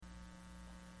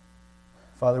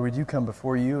Father, we do come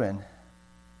before you, and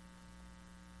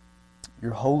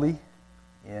you're holy,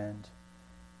 and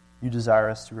you desire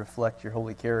us to reflect your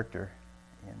holy character.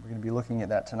 And we're going to be looking at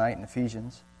that tonight in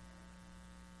Ephesians.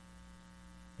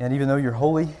 And even though you're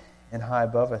holy and high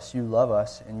above us, you love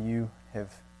us, and you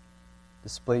have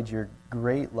displayed your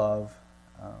great love,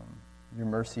 your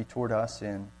mercy toward us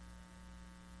in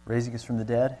raising us from the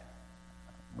dead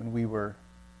when we were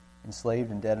enslaved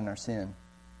and dead in our sin.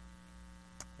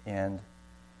 And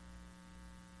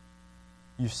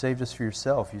you saved us for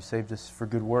yourself. You saved us for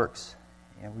good works.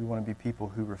 And we want to be people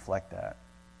who reflect that.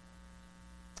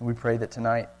 And we pray that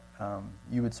tonight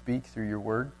you would speak through your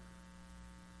word,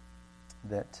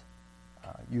 that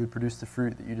you would produce the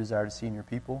fruit that you desire to see in your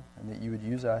people, and that you would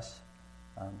use us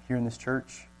here in this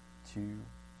church to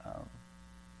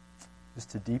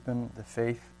just to deepen the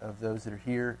faith of those that are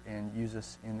here, and use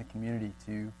us in the community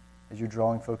to, as you're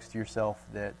drawing folks to yourself,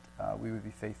 that we would be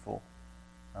faithful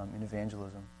in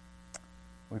evangelism.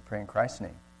 We pray in Christ's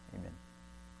name. Amen.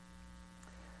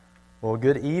 Well,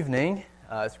 good evening.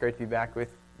 It's great to be back with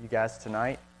you guys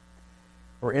tonight.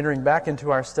 We're entering back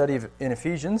into our study in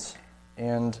Ephesians,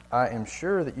 and I am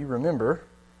sure that you remember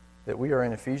that we are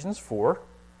in Ephesians 4,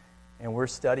 and we're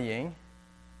studying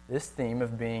this theme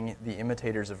of being the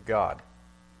imitators of God.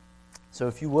 So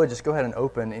if you would, just go ahead and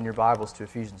open in your Bibles to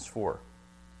Ephesians 4.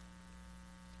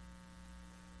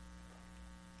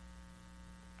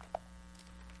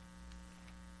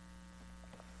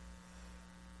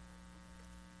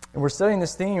 And we're studying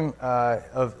this theme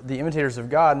of the imitators of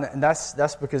God, and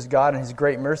that's because God in His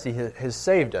great mercy has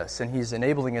saved us, and He's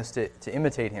enabling us to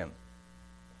imitate Him.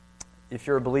 If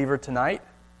you're a believer tonight,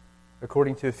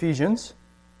 according to Ephesians,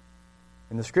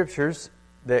 in the Scriptures,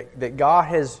 that God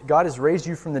has raised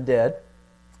you from the dead.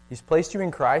 He's placed you in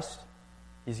Christ.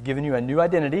 He's given you a new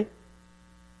identity.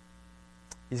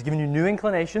 He's given you new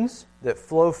inclinations that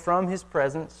flow from His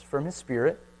presence, from His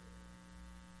Spirit.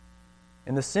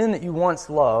 And the sin that you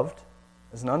once loved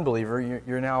as an unbeliever,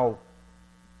 you're now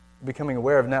becoming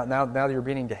aware of now that you're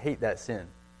beginning to hate that sin.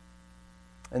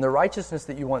 And the righteousness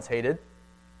that you once hated,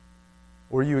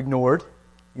 or you ignored,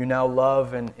 you now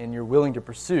love and you're willing to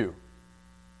pursue.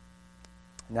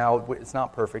 Now, it's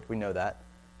not perfect, we know that.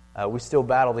 We still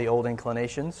battle the old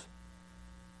inclinations.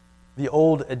 The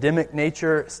old Adamic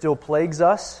nature still plagues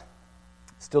us,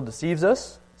 still deceives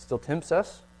us, still tempts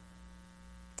us.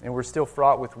 And we're still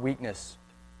fraught with weakness,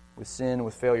 with sin,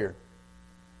 with failure.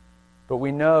 But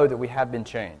we know that we have been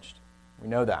changed. We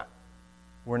know that.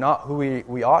 We're not who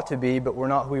we ought to be, but we're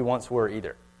not who we once were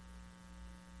either.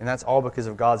 And that's all because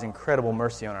of God's incredible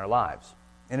mercy on our lives.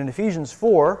 And in Ephesians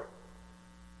 4,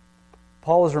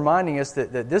 Paul is reminding us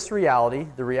that this reality,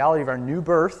 the reality of our new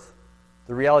birth,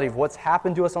 the reality of what's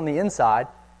happened to us on the inside,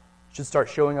 should start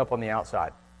showing up on the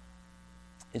outside.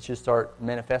 It should start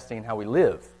manifesting in how we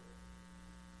live.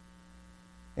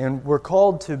 And we're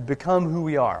called to become who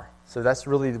we are. So that's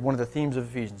really one of the themes of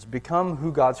Ephesians. Become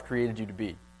who God's created you to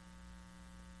be.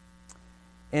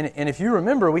 And if you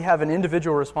remember, we have an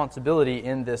individual responsibility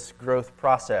in this growth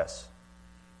process.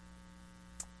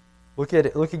 Look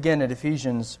again at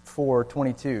Ephesians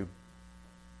 4:22.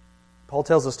 Paul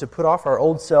tells us to put off our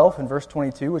old self in verse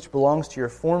 22, which belongs to your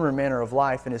former manner of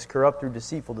life and is corrupt through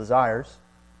deceitful desires,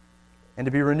 and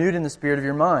to be renewed in the spirit of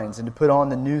your minds, and to put on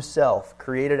the new self,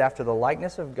 created after the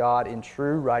likeness of God in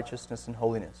true righteousness and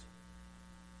holiness.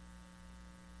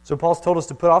 So Paul's told us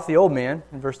to put off the old man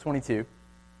in verse 22.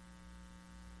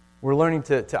 We're learning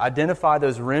to identify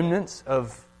those remnants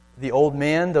of the old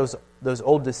man, those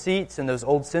old deceits and those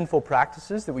old sinful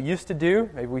practices that we used to do,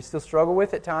 maybe we still struggle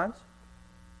with at times.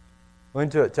 We're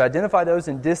going to identify those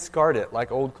and discard it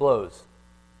like old clothes.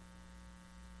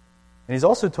 And he's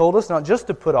also told us not just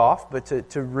to put off, but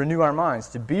to renew our minds,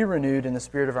 to be renewed in the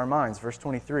spirit of our minds. Verse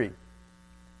 23.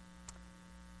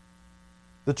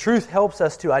 The truth helps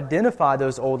us to identify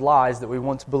those old lies that we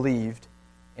once believed,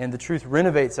 and the truth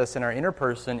renovates us in our inner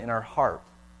person, in our heart.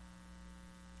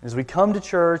 As we come to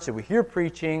church, as we hear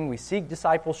preaching, we seek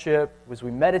discipleship, as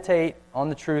we meditate on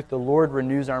the truth, the Lord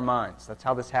renews our minds. That's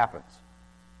how this happens.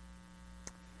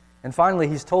 And finally,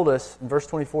 he's told us in verse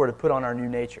 24 to put on our new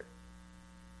nature.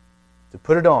 To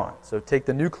put it on. So take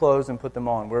the new clothes and put them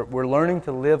on. We're learning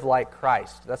to live like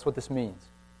Christ. That's what this means.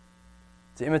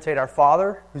 To imitate our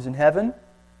Father who's in heaven.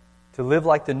 To live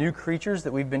like the new creatures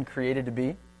that we've been created to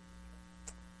be.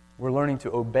 We're learning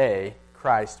to obey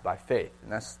Christ by faith.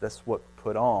 And that's what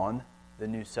put on the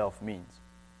new self means.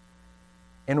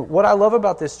 And what I love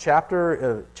about this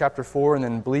chapter 4 and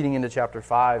then bleeding into chapter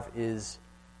 5 is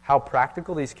how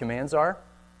practical these commands are.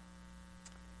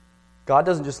 God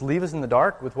doesn't just leave us in the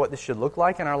dark with what this should look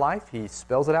like in our life. He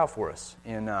spells it out for us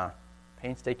in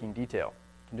painstaking detail,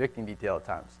 convicting detail at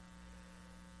times.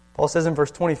 Paul says in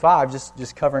verse 25,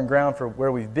 just covering ground for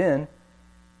where we've been,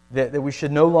 that we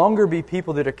should no longer be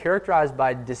people that are characterized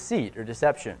by deceit or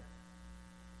deception,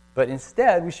 but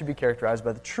instead we should be characterized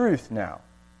by the truth now.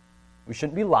 We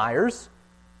shouldn't be liars,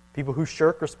 people who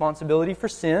shirk responsibility for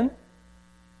sin,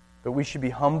 but we should be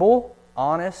humble,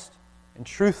 honest, and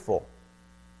truthful.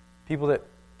 People that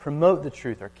promote the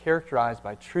truth are characterized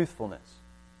by truthfulness.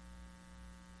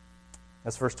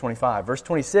 That's verse 25. Verse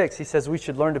 26, he says we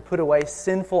should learn to put away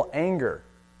sinful anger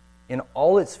in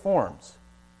all its forms.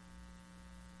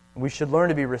 We should learn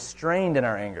to be restrained in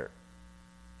our anger.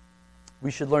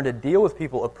 We should learn to deal with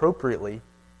people appropriately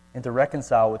and to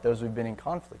reconcile with those we've been in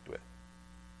conflict with.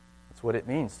 That's what it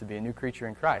means to be a new creature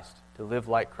in Christ, to live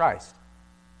like Christ.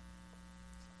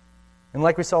 And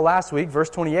like we saw last week, verse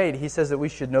 28, he says that we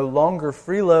should no longer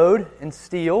freeload and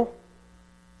steal,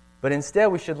 but instead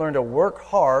we should learn to work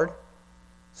hard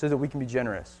so that we can be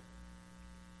generous.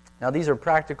 Now, these are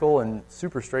practical and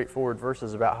super straightforward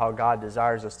verses about how God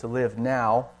desires us to live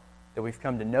now that we've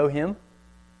come to know Him.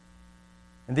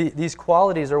 And these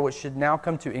qualities are what should now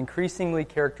come to increasingly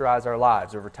characterize our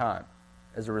lives over time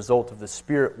as a result of the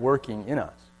Spirit working in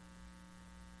us.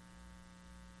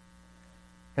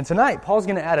 And tonight, Paul's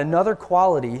going to add another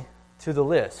quality to the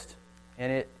list,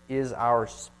 and it is our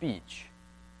speech.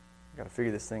 We've got to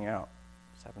figure this thing out.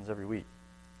 This happens every week.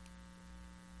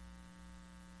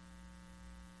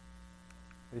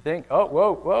 What do you think? Oh,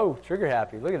 whoa, trigger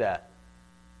happy. Look at that.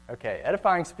 Okay,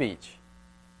 edifying speech.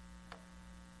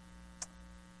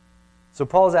 So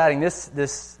Paul's adding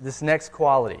this next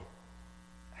quality.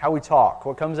 How we talk,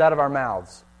 what comes out of our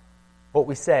mouths, what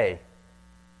we say.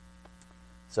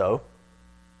 So,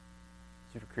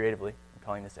 super creatively, I'm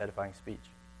calling this edifying speech.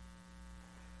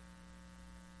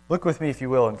 Look with me, if you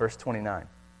will, in verse 29.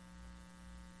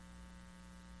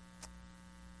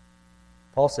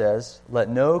 Paul says, "Let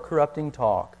no corrupting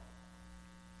talk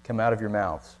come out of your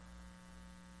mouths,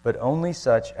 but only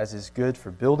such as is good for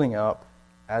building up,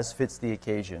 as fits the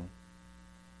occasion,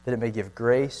 that it may give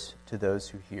grace to those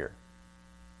who hear.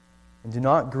 And do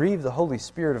not grieve the Holy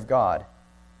Spirit of God,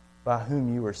 by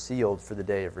whom you were sealed for the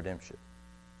day of redemption."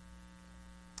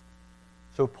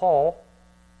 So Paul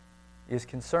is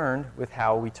concerned with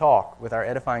how we talk, with our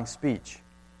edifying speech.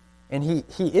 And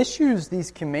he issues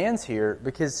these commands here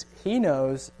because he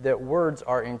knows that words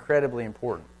are incredibly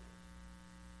important.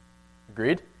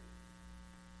 Agreed?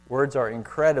 Words are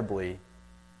incredibly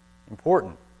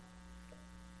important.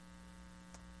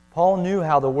 Paul knew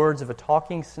how the words of a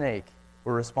talking snake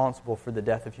were responsible for the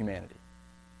death of humanity.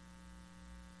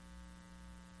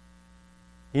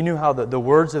 He knew how the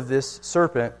words of this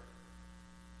serpent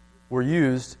were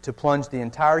used to plunge the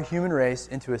entire human race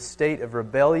into a state of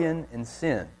rebellion and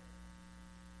sin.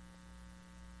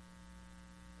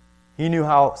 He knew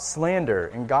how slander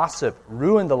and gossip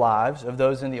ruined the lives of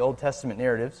those in the Old Testament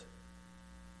narratives.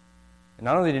 And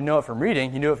not only did he know it from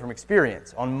reading, he knew it from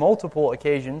experience. On multiple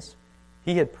occasions,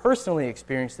 he had personally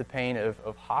experienced the pain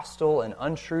of hostile and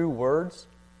untrue words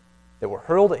that were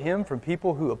hurled at him from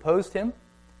people who opposed him,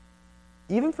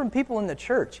 even from people in the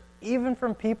church, even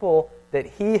from people that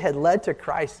he had led to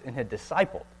Christ and had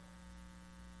discipled.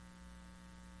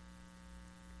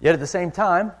 Yet at the same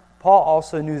time, Paul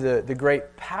also knew the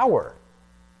great power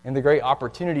and the great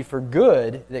opportunity for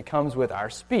good that comes with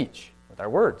our speech, with our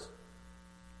words.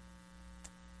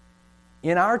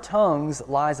 In our tongues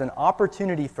lies an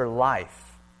opportunity for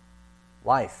life.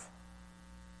 Life.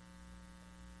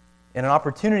 And an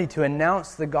opportunity to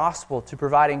announce the gospel, to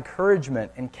provide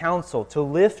encouragement and counsel, to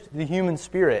lift the human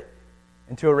spirit,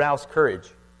 and to arouse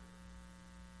courage.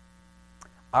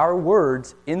 Our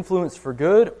words influence for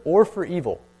good or for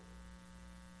evil,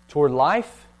 toward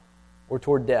life or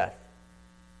toward death.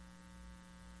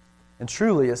 And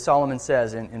truly, as Solomon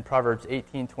says in Proverbs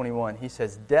 18:21, he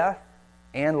says, "Death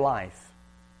and life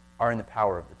are in the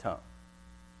power of the tongue."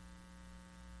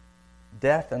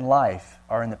 Death and life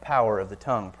are in the power of the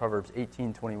tongue, Proverbs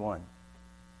 18:21.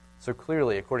 So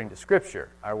clearly, according to Scripture,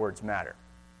 our words matter.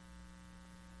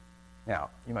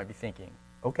 Now, you might be thinking,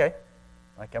 okay,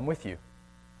 like I'm with you.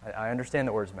 I understand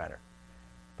that words matter.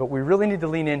 But we really need to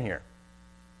lean in here.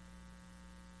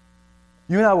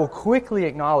 You and I will quickly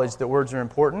acknowledge that words are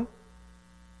important,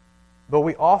 but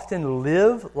we often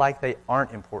live like they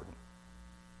aren't important.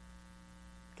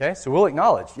 Okay, so we'll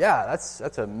acknowledge, yeah,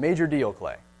 that's a major deal,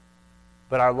 Clay.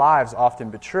 But our lives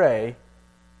often betray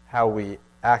how we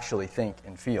actually think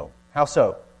and feel. How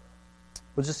so?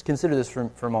 We'll just consider this for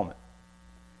a moment.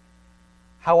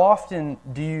 How often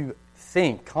do you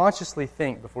consciously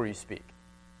think before you speak?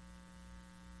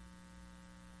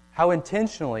 How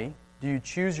intentionally Do you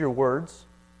choose your words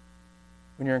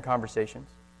when you're in conversations?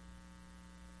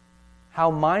 How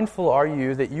mindful are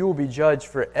you that you will be judged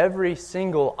for every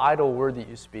single idle word that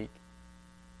you speak,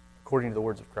 according to the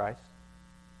words of Christ?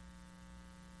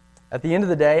 At the end of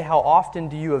the day, how often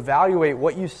do you evaluate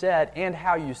what you said and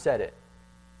how you said it?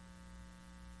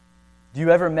 Do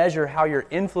you ever measure how you're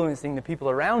influencing the people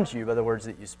around you by the words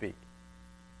that you speak?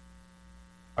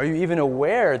 Are you even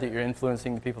aware that you're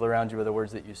influencing the people around you by the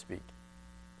words that you speak?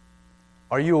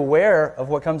 Are you aware of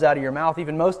what comes out of your mouth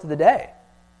even most of the day?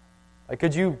 Like,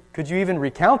 could you even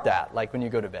recount that, like when you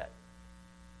go to bed?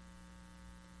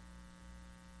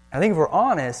 I think if we're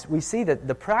honest, we see that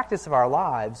the practice of our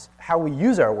lives, how we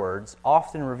use our words,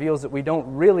 often reveals that we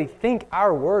don't really think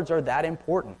our words are that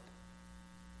important.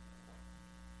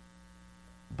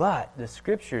 But the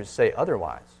Scriptures say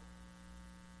otherwise.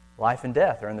 Life and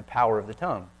death are in the power of the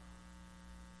tongue.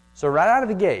 So right out of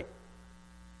the gate,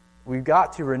 we've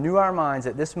got to renew our minds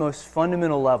at this most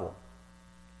fundamental level.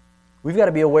 We've got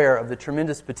to be aware of the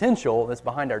tremendous potential that's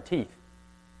behind our teeth.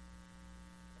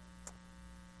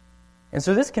 And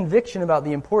so this conviction about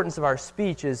the importance of our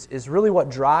speech is really what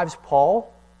drives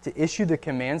Paul to issue the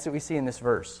commands that we see in this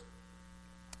verse.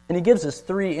 And he gives us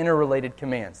 3 interrelated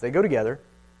commands. They go together.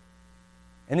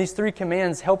 And these 3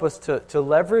 commands help us to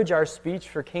leverage our speech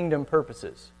for kingdom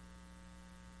purposes,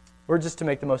 or just to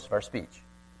make the most of our speech.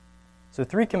 So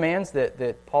 3 commands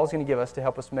that Paul's going to give us to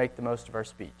help us make the most of our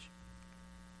speech.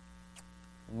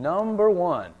 Number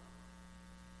 1,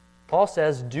 Paul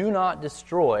says, do not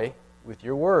destroy with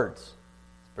your words.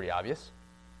 It's pretty obvious.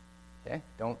 Okay?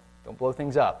 Don't blow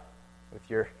things up with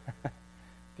your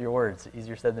with your words.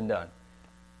 Easier said than done.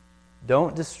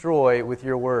 Don't destroy with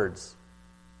your words.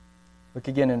 Look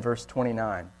again in verse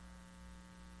 29.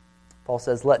 Paul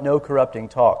says, let no corrupting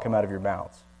talk come out of your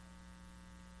mouths.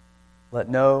 Let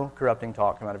no corrupting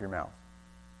talk come out of your mouth.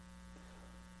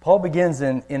 Paul begins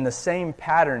in the same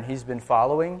pattern he's been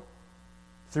following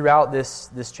throughout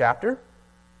this chapter.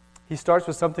 He starts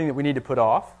with something that we need to put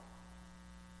off,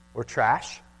 or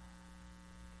trash.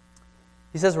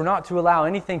 He says we're not to allow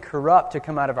anything corrupt to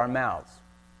come out of our mouths.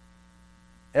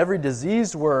 Every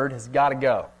diseased word has got to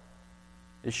go.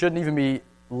 It shouldn't even be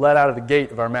let out of the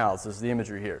gate of our mouths, is the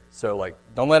imagery here. So,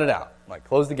 don't let it out.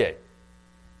 Close the gate.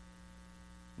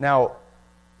 Now,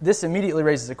 this immediately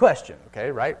raises a question,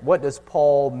 okay, right? What does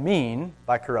Paul mean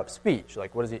by corrupt speech?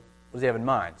 What does he have in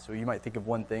mind? So you might think of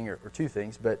one thing or 2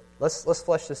 things, but let's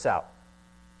flesh this out.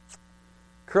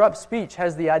 Corrupt speech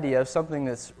has the idea of something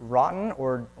that's rotten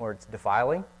or it's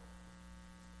defiling.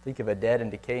 Think of a dead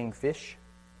and decaying fish,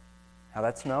 how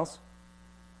that smells.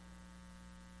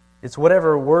 It's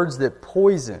whatever words that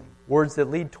poison, words that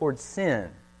lead towards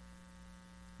sin,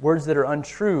 words that are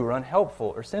untrue or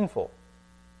unhelpful or sinful.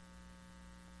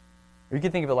 Or you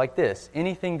can think of it like this: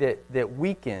 anything that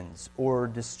weakens or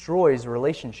destroys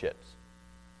relationships.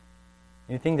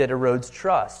 Anything that erodes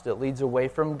trust, that leads away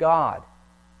from God.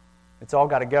 It's all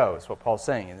got to go, is what Paul's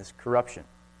saying in this corruption.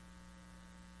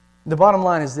 The bottom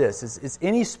line is this: it's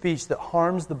any speech that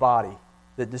harms the body,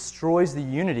 that destroys the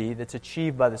unity that's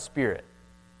achieved by the Spirit.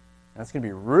 And that's going to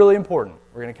be really important.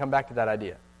 We're going to come back to that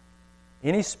idea.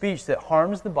 Any speech that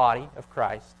harms the body of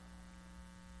Christ,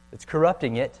 that's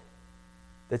corrupting it,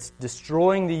 that's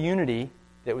destroying the unity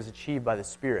that was achieved by the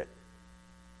Spirit.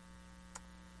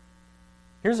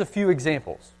 Here's a few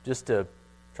examples, just to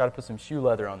try to put some shoe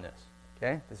leather on this.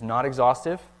 Okay, this is not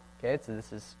exhaustive. Okay, so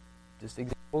this is just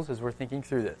examples as we're thinking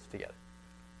through this together.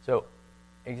 So,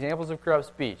 examples of corrupt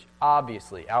speech: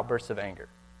 obviously, outbursts of anger.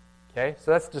 Okay,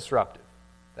 so that's disruptive.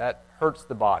 That hurts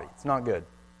the body. It's not good.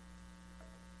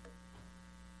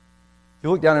 If you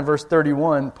look down in verse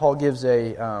 31, Paul gives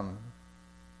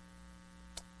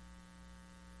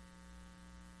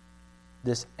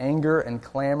this anger and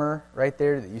clamor right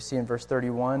there that you see in verse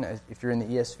 31. If you're in the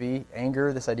ESV,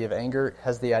 anger, this idea of anger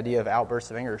has the idea of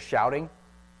outbursts of anger, shouting.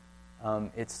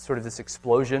 It's sort of this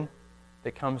explosion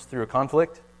that comes through a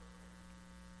conflict.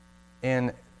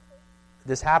 And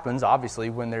this happens,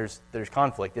 obviously, when there's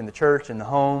conflict in the church, in the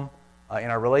home, in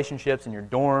our relationships, in your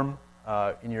dorm,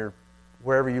 in your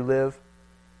wherever you live.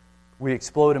 We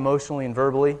explode emotionally and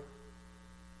verbally.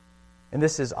 And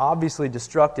this is obviously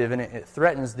destructive, and it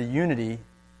threatens the unity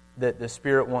that the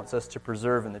Spirit wants us to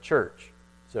preserve in the church.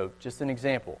 So, just an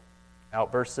example.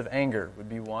 Outbursts of anger would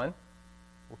be one.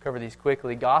 We'll cover these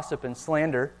quickly. Gossip and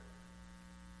slander.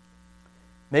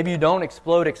 Maybe you don't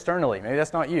explode externally. Maybe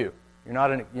that's not you. You're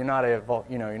not a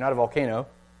volcano,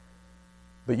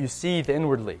 but you seethe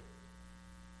inwardly.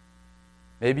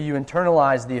 Maybe you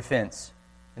internalize the offense,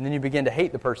 and then you begin to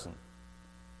hate the person.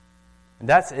 And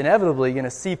that's inevitably going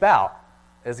to seep out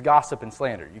as gossip and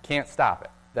slander. You can't stop it.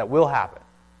 That will happen.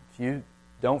 If you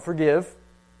don't forgive,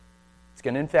 it's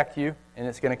going to infect you, and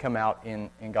it's going to come out in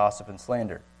gossip and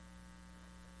slander.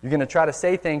 You're going to try to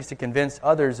say things to convince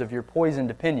others of your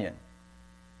poisoned opinion.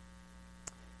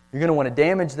 You're going to want to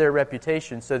damage their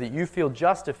reputation so that you feel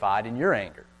justified in your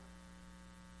anger.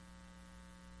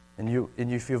 And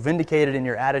you feel vindicated in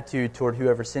your attitude toward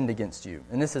whoever sinned against you.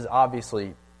 And this is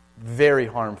obviously very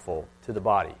harmful to the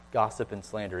body. Gossip and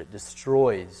slander. It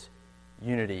destroys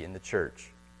unity in the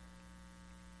church.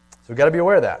 So we've got to be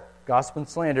aware of that. Gossip and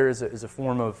slander is a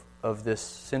form of this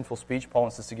sinful speech Paul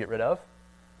wants us to get rid of.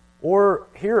 Or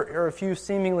here are a few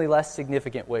seemingly less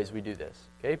significant ways we do this.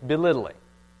 Okay, belittling.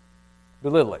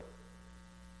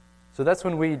 So that's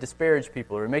when we disparage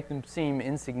people or make them seem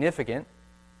insignificant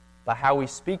by how we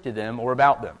speak to them or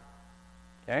about them.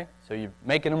 Okay, so you're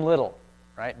making them little,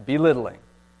 right? Belittling.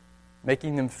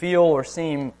 Making them feel or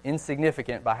seem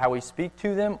insignificant by how we speak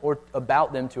to them or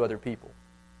about them to other people.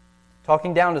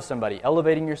 Talking down to somebody,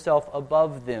 elevating yourself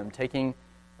above them,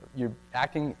 you're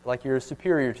acting like you're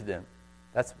superior to them.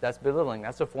 That's belittling.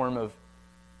 That's a form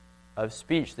of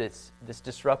speech that's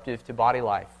disruptive to body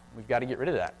life. We've got to get rid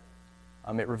of that.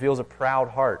 It reveals a proud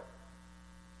heart.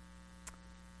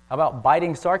 How about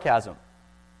biting sarcasm?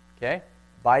 Okay?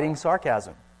 Biting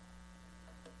sarcasm.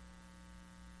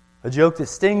 A joke that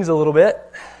stings a little bit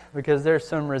because there's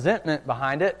some resentment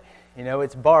behind it.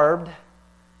 It's barbed.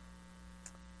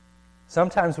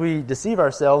 Sometimes we deceive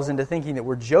ourselves into thinking that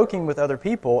we're joking with other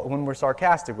people when we're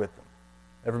sarcastic with them.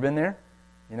 Ever been there?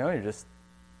 You're just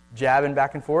jabbing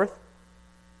back and forth.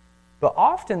 But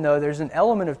often, though, there's an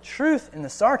element of truth in the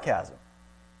sarcasm.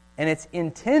 And it's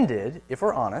intended, if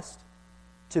we're honest,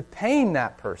 to pain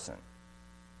that person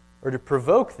or to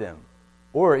provoke them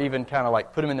or even kind of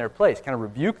like put them in their place, kind of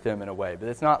rebuke them in a way. But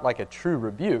it's not like a true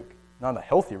rebuke, not a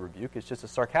healthy rebuke. It's just a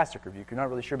sarcastic rebuke. You're not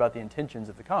really sure about the intentions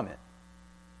of the comment.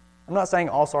 I'm not saying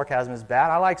all sarcasm is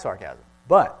bad. I like sarcasm.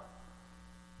 But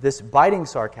this biting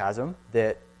sarcasm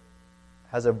that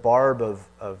has a barb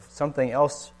of something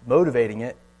else motivating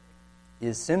it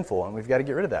is sinful, and we've got to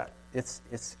get rid of that.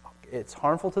 It's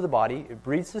harmful to the body. It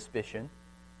breeds suspicion,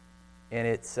 and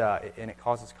it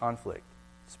causes conflict.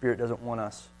 The Spirit doesn't want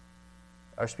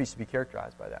our speech to be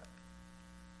characterized by that.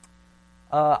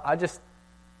 I just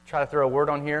try to throw a word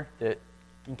on here that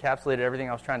encapsulated everything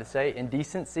I was trying to say.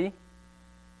 Indecency.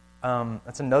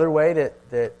 That's another way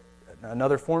that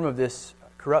another form of this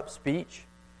corrupt speech.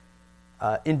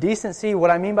 Indecency,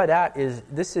 what I mean by that is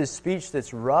this is speech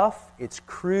that's rough, it's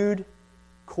crude,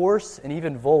 coarse, and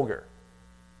even vulgar.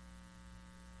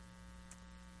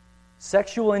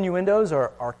 Sexual innuendos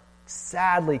are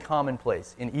sadly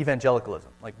commonplace in evangelicalism,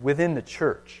 like within the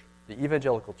church, the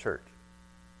evangelical church.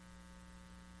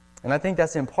 And I think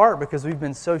that's in part because we've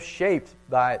been so shaped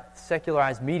by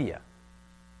secularized media.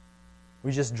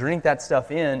 We just drink that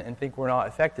stuff in and think we're not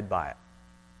affected by it.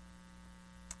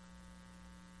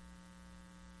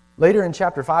 Later in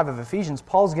chapter 5 of Ephesians,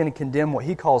 Paul's going to condemn what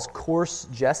he calls coarse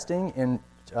jesting in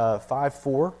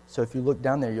 5:4. So if you look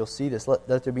down there, you'll see this. Let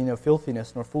there be no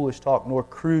filthiness, nor foolish talk, nor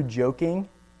crude joking,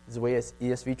 is the way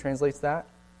ESV translates that.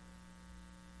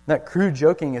 That crude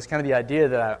joking is kind of the idea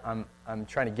that I'm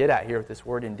trying to get at here with this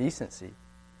word indecency.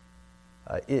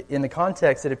 In the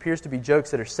context, it appears to be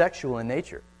jokes that are sexual in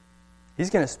nature. He's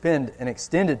going to spend an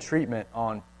extended treatment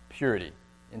on purity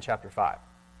in chapter 5.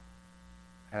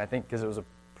 And I think because it was a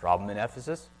problem in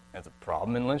Ephesus, it's a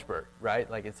problem in Lynchburg, right?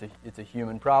 Like it's a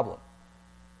human problem.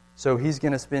 So he's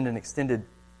going to spend an extended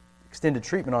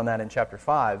treatment on that in chapter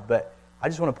 5. But I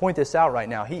just want to point this out right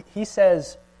now. He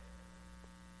says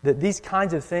that these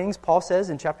kinds of things, Paul says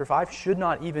in chapter 5, should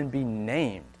not even be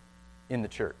named in the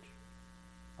church.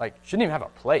 Like, shouldn't even have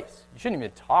a place. You shouldn't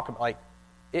even talk about, like,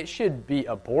 it should be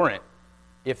abhorrent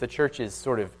if the church is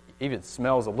sort of, even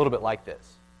smells a little bit like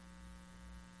this.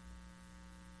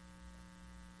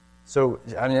 So,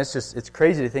 I mean, it's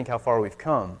crazy to think how far we've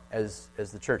come as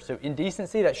the church. So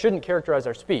indecency, that shouldn't characterize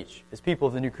our speech as people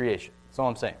of the new creation. That's all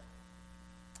I'm saying.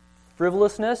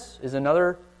 Frivolousness is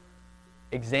another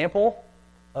example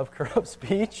of corrupt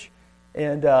speech.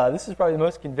 And this is probably the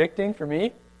most convicting for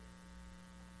me.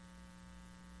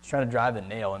 Just trying to drive the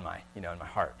nail in my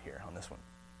heart here on this one.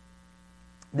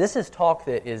 This is talk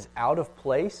that is out of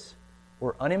place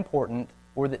or unimportant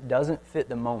or that doesn't fit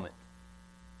the moment.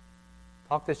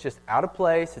 Talk that's just out of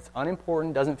place, it's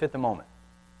unimportant, doesn't fit the moment.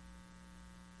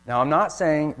 Now, I'm not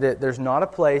saying that there's not a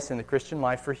place in the Christian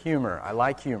life for humor. I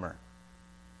like humor.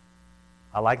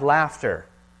 I like laughter.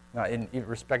 Now,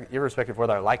 irrespective of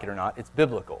whether I like it or not, it's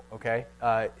biblical, okay?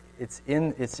 It's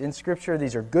in Scripture.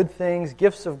 These are good things,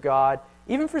 gifts of God,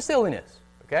 even for silliness,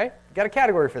 okay? You've got a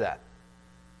category for that.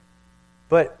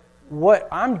 But what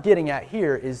I'm getting at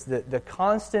here is the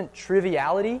constant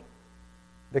triviality,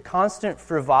 the constant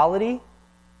frivolity,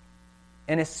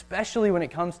 and especially when it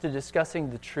comes to discussing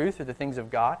the truth or the things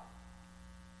of God.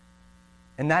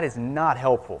 And that is not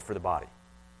helpful for the body.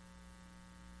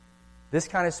 This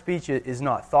kind of speech is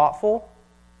not thoughtful.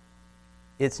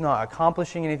 It's not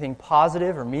accomplishing anything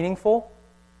positive or meaningful.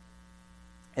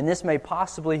 And this may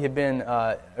possibly have been,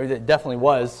 or it definitely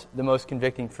was, the most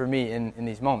convicting for me in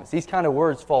these moments. These kind of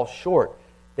words fall short.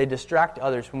 They distract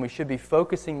others when we should be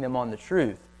focusing them on the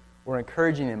truth, or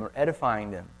encouraging them, or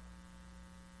edifying them.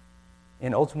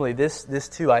 And ultimately, this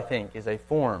too, I think, is a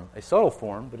form, a subtle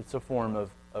form, but it's a form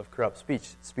of corrupt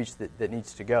speech that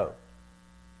needs to go.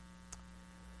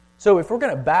 So if we're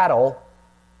going to battle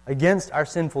against our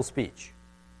sinful speech,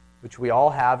 which we all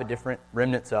have a different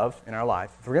remnants of in our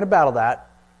life, if we're going to battle that,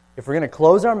 if we're going to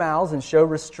close our mouths and show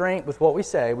restraint with what we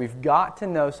say, we've got to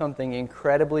know something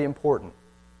incredibly important,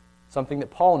 something that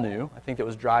Paul knew, I think, that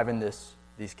was driving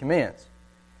these commands.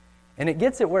 And it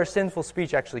gets at where sinful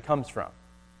speech actually comes from.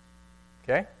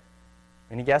 Okay?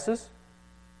 Any guesses?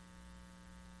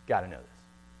 Got to know this.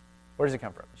 Where does it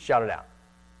come from? Shout it out.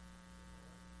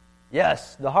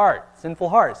 Yes, the heart. Sinful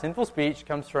heart. Sinful speech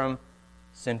comes from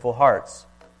sinful hearts.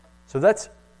 So that's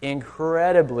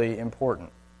incredibly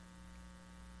important.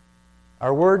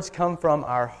 Our words come from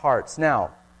our hearts.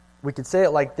 Now, we could say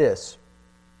it like this.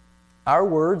 Our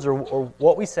words, or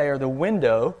what we say, are the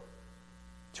window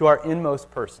to our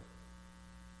inmost person.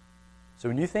 So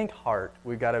when you think heart,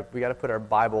 we got to put our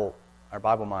Bible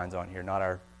minds on here, not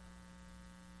our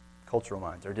cultural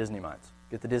minds, our Disney minds.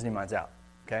 Get the Disney minds out,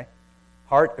 okay?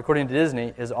 Heart, according to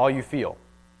Disney, is all you feel.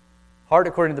 Heart,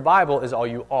 according to the Bible, is all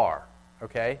you are,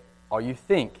 okay? All you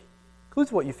think.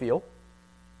 Includes what you feel.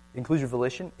 Includes your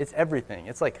volition. It's everything.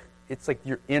 It's like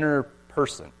your inner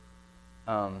person.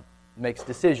 Makes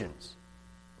decisions,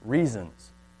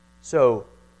 reasons. So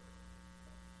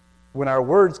when our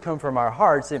words come from our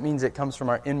hearts, it means it comes from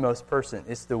our inmost person.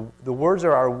 It's the words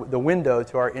are the window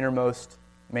to our innermost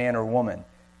man or woman.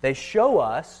 They show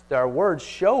us, our words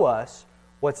show us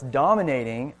what's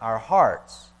dominating our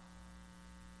hearts.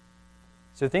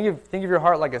 So think of your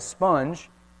heart like a sponge,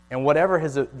 and whatever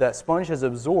that sponge has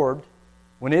absorbed,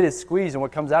 when it is squeezed and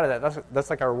what comes out of that, that's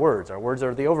like our words. Our words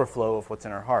are the overflow of what's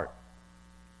in our heart.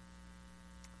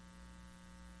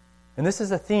 And this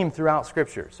is a theme throughout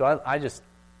Scripture. So I just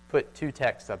put 2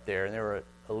 texts up there, and there were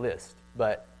a list.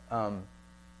 But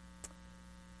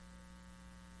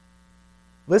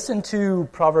listen to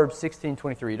Proverbs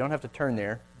 16:23. You don't have to turn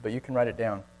there, but you can write it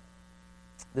down.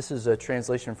 This is a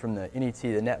translation from the NET,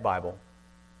 the Net Bible.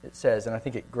 It says, and I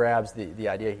think it grabs the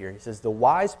idea here. He says, "The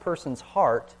wise person's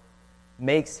heart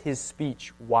makes his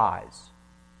speech wise."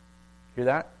 Hear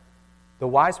that? The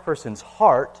wise person's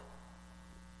heart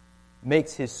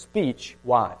makes his speech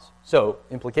wise. So,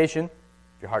 implication,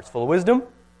 if your heart's full of wisdom,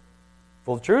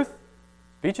 full of truth,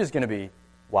 speech is going to be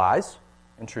wise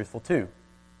and truthful too.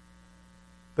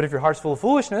 But if your heart's full of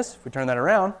foolishness, if we turn that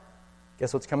around,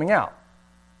 guess what's coming out?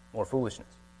 More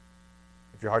foolishness.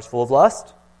 If your heart's full of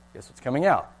lust, guess what's coming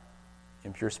out?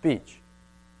 Impure speech.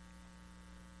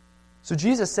 So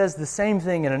Jesus says the same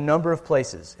thing in a number of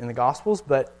places in the Gospels,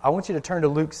 but I want you to turn to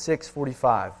Luke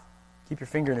 6:45. Keep your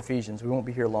finger in Ephesians. We won't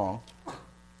be here long.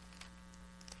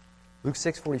 Luke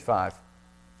 6:45.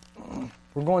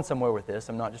 We're going somewhere with this.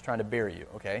 I'm not just trying to bury you,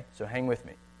 okay? So hang with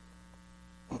me.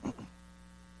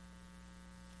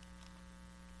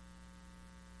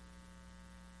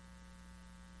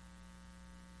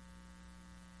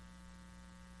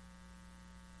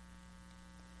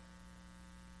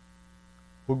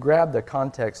 We'll grab the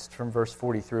context from verse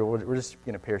 43. We're just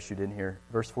going to parachute in here.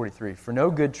 Verse 43. "For no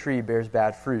good tree bears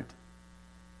bad fruit,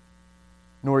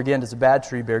 nor again does a bad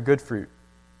tree bear good fruit.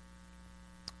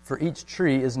 For each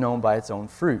tree is known by its own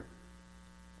fruit.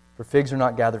 For figs are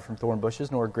not gathered from thorn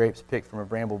bushes, nor grapes picked from a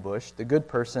bramble bush. The good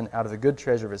person out of the good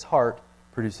treasure of his heart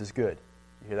produces good."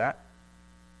 You hear that?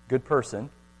 Good person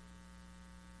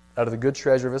out of the good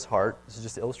treasure of his heart. This is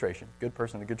just an illustration. Good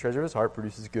person out of the good treasure of his heart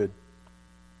produces good.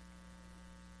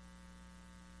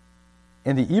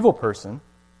 And the evil person,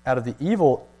 out of the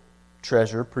evil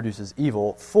treasure, produces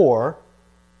evil. For,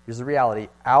 here's the reality,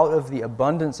 out of the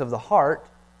abundance of the heart,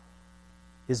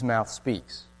 his mouth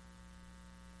speaks.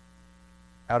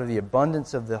 Out of the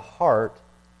abundance of the heart,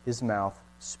 his mouth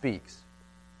speaks.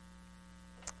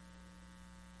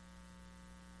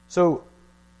 So,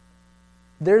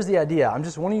 there's the idea. I'm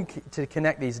just wanting you to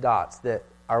connect these dots, that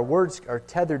our words are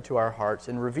tethered to our hearts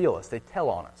and reveal us. They tell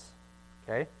on us.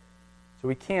 Okay? So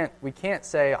we can't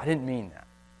say, "I didn't mean that."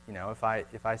 You know, if I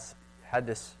had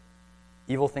this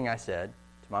evil thing I said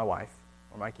to my wife,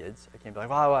 or my kids, I can't be like,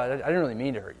 well, I didn't really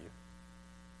mean to hurt you.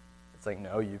 It's like,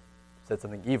 no, you said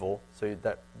something evil, so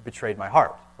that betrayed my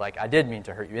heart. Like, I did mean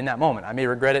to hurt you in that moment. I may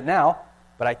regret it now,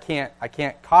 but I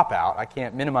can't cop out. I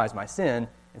can't minimize my sin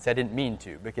and say I didn't mean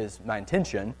to, because my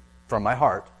intention from my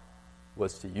heart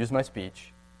was to use my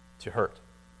speech to hurt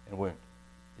and wound.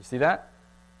 You see that?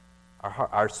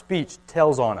 Our speech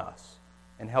tells on us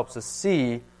and helps us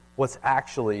see what's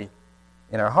actually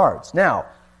in our hearts. Now,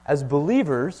 as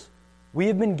believers, we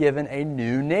have been given a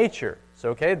new nature. So,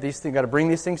 okay, these things, got to bring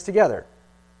these things together.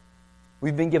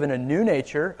 We've been given a new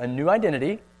nature, a new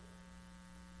identity.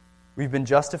 We've been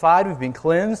justified, we've been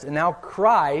cleansed, and now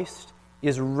Christ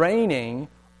is reigning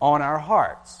on our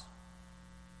hearts.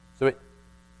 So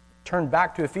turn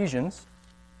back to Ephesians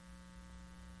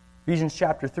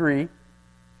chapter 3.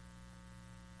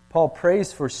 Paul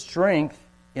prays for strength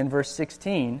in verse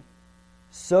 16,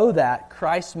 so that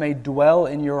Christ may dwell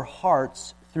in your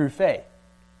hearts through faith.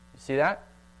 You see that?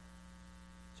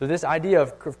 So this idea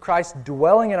of Christ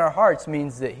dwelling in our hearts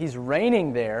means that He's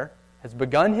reigning there, has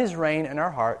begun His reign in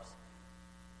our hearts,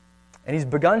 and He's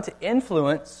begun to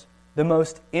influence the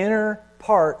most inner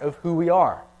part of who we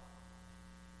are.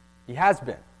 He has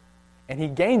been. And He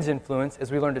gains influence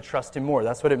as we learn to trust Him more.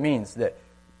 That's what it means,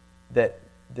 that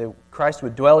Christ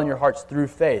would dwell in your hearts through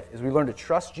faith. As we learn to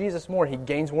trust Jesus more, He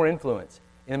gains more influence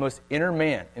in the most inner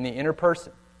man, in the inner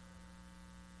person.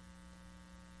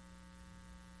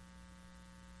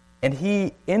 And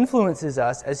He influences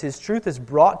us as His truth is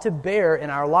brought to bear in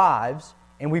our lives,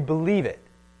 and we believe it.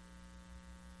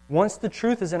 Once the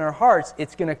truth is in our hearts,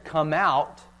 it's going to come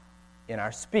out in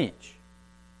our speech.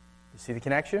 You see the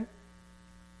connection?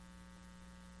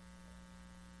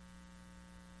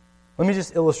 Let me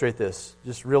just illustrate this,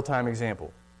 just real-time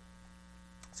example.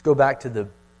 Let's go back to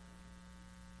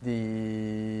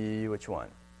the which one?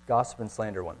 Gossip and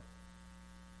slander one.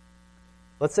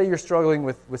 Let's say you're struggling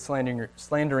with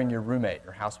slandering your roommate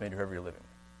or housemate, whoever you're living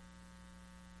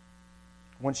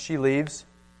with. Once she leaves,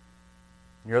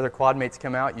 your other quad mates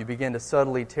come out, you begin to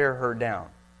subtly tear her down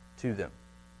to them.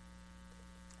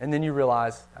 And then you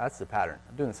realize, that's the pattern.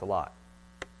 I'm doing this a lot.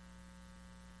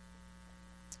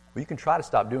 Well, you can try to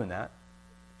stop doing that.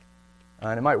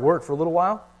 And it might work for a little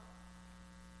while,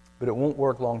 but it won't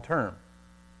work long term.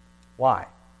 Why?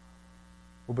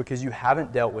 Well, because you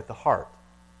haven't dealt with the heart.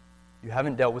 You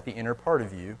haven't dealt with the inner part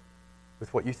of you,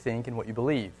 with what you think and what you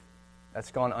believe.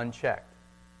 That's gone unchecked.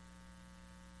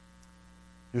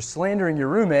 You're slandering your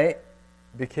roommate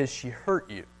because she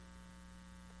hurt you.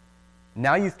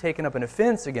 Now you've taken up an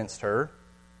offense against her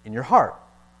in your heart.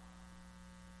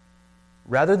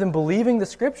 Rather than believing the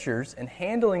Scriptures and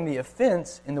handling the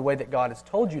offense in the way that God has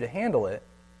told you to handle it,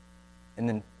 and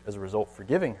then as a result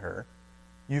forgiving her,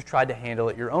 you've tried to handle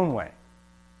it your own way.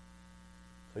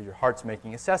 So your heart's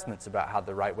making assessments about how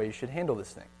the right way you should handle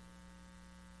this thing.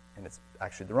 And it's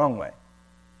actually the wrong way.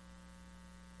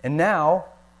 And now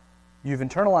you've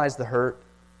internalized the hurt,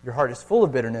 your heart is full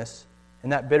of bitterness,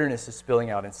 and that bitterness is spilling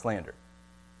out in slander.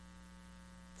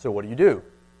 So what do?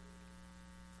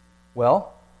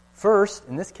 Well, first,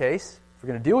 in this case, if we're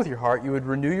going to deal with your heart, you would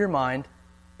renew your mind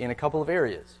in a couple of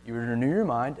areas. You would renew your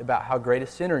mind about how great a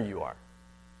sinner you are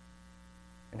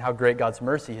and how great God's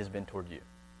mercy has been toward you.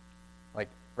 Like,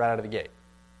 right out of the gate.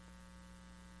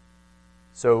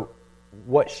 So,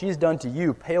 what she's done to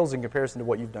you pales in comparison to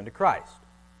what you've done to Christ.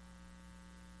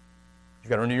 You've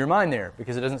got to renew your mind there,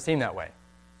 because it doesn't seem that way.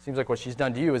 It seems like what she's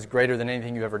done to you is greater than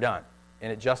anything you've ever done,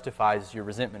 and it justifies your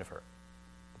resentment of her.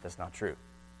 But that's not true.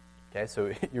 Okay,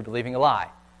 so you're believing a lie.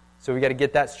 So we've got to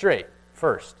get that straight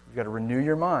first. You've got to renew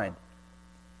your mind.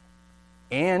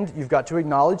 And you've got to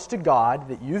acknowledge to God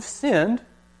that you've sinned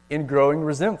in growing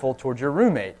resentful towards your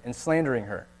roommate and slandering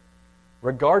her,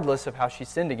 regardless of how she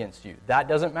sinned against you. That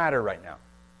doesn't matter right now.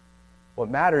 What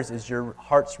matters is your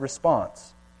heart's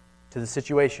response to the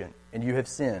situation, and you have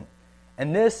sinned.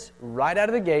 And this, right out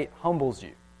of the gate, humbles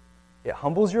you. It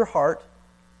humbles your heart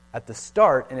at the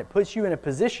start, and it puts you in a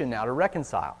position now to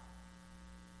reconcile.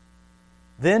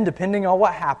 Then, depending on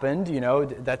what happened,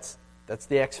 that's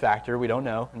the X factor. We don't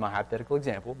know in my hypothetical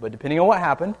example. But depending on what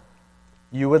happened,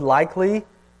 you would likely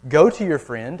go to your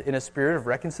friend in a spirit of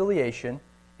reconciliation,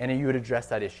 and you would address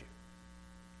that issue.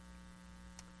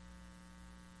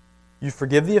 You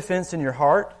forgive the offense in your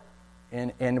heart,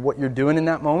 and what you're doing in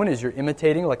that moment is you're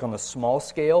imitating, like on the small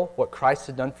scale, what Christ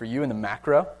has done for you in the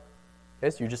macro.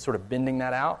 Okay, so you're just sort of bending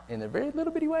that out in a very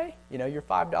little bitty way. Your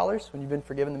 $5 when you've been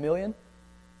forgiven the million.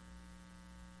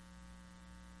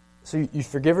 So you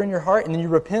forgive her in your heart, and then you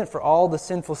repent for all the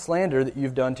sinful slander that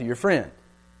you've done to your friend.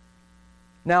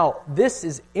 Now, this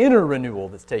is inner renewal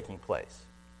that's taking place.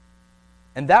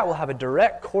 And that will have a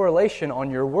direct correlation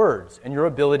on your words and your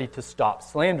ability to stop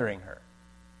slandering her.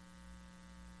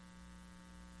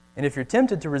 And if you're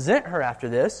tempted to resent her after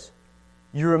this,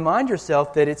 you remind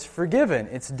yourself that it's forgiven,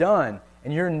 it's done,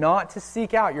 and you're not to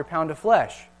seek out your pound of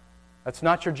flesh. That's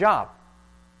not your job.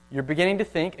 You're beginning to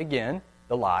think, again,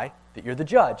 the lie, that you're the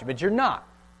judge, but you're not.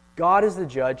 God is the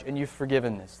judge, and you've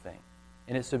forgiven this thing,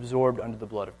 and it's absorbed under the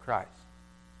blood of Christ.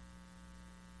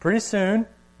 Pretty soon,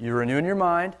 you're renewing your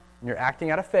mind, and you're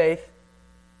acting out of faith,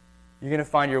 you're going to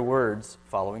find your words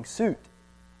following suit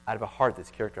out of a heart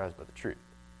that's characterized by the truth.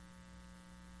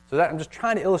 So that I'm just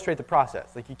trying to illustrate the process.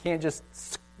 Like you can't just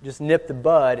nip the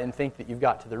bud and think that you've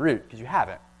got to the root, because you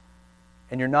haven't.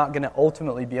 And you're not going to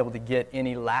ultimately be able to get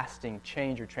any lasting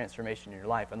change or transformation in your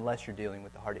life unless you're dealing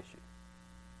with the heart issue.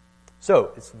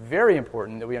 So it's very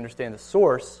important that we understand the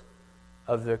source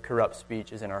of the corrupt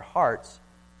speech is in our hearts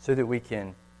so that we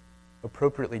can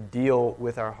appropriately deal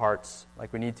with our hearts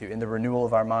like we need to in the renewal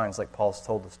of our minds like Paul's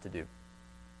told us to do.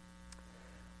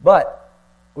 But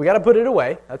we got to put it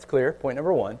away. That's clear, point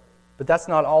number one. But that's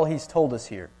not all he's told us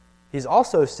here. He's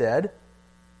also said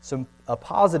a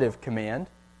positive command.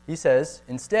 He says,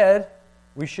 instead,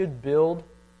 we should build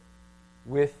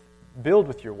with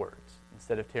your words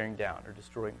instead of tearing down or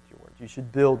destroying with your words. You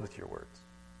should build with your words.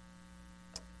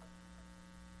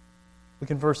 Look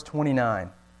in verse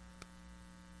 29.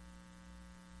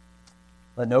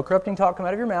 Let no corrupting talk come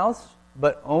out of your mouths,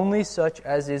 but only such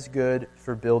as is good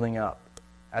for building up,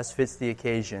 as fits the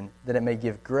occasion, that it may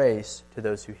give grace to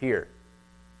those who hear.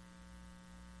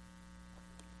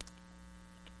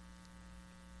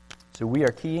 So we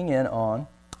are keying in on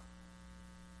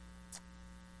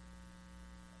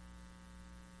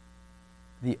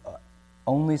the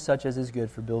only such as is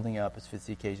good for building up, as fits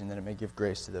the occasion, that it may give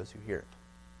grace to those who hear.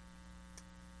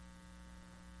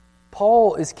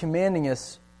 Paul is commanding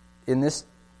us in this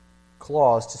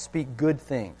clause to speak good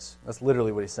things. That's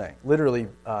literally what he's saying. Literally,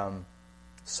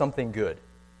 something good.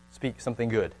 Speak something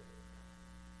good.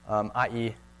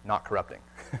 I.e., not corrupting.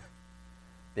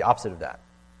 The opposite of that.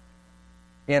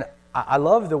 And I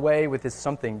love the way with this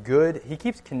something good, he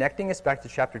keeps connecting us back to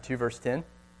chapter 2, verse 10,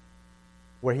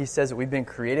 where he says that we've been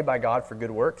created by God for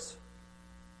good works,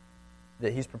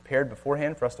 that he's prepared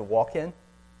beforehand for us to walk in.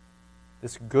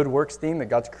 This good works theme that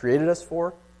God's created us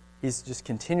for, he's just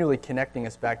continually connecting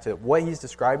us back to what he's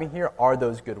describing here are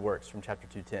those good works from chapter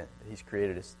 2:10 that he's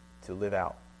created us to live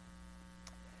out.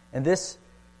 And this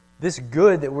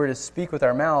good that we're to speak with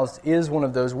our mouths is one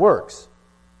of those works.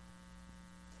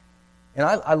 And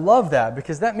I love that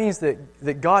because that means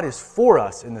that God is for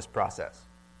us in this process.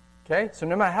 Okay? So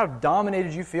no matter how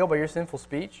dominated you feel by your sinful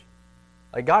speech,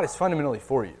 like God is fundamentally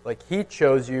for you. Like he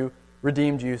chose you,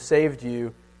 redeemed you, saved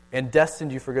you, and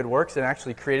destined you for good works and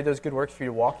actually created those good works for you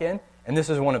to walk in, and this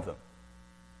is one of them.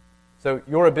 So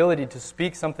your ability to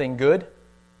speak something good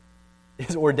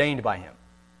is ordained by him.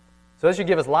 So that should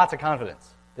give us lots of confidence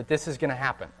that this is going to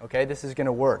happen, okay? This is going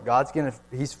to work.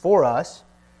 He's for us,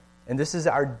 and this is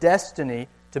our destiny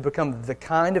to become the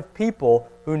kind of people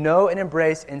who know and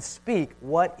embrace and speak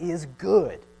what is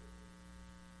good.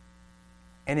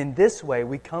 And in this way,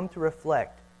 we come to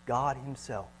reflect God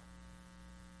himself.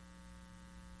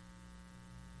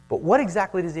 But what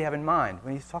exactly does he have in mind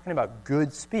when he's talking about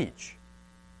good speech?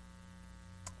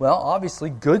 Well, obviously,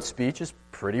 good speech is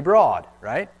pretty broad,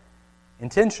 right?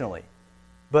 Intentionally.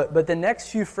 But the next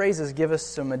few phrases give us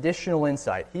some additional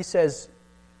insight. He says,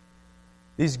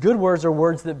 these good words are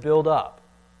words that build up.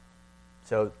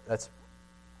 So that's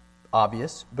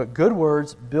obvious. But good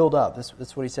words build up.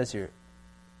 That's what he says here.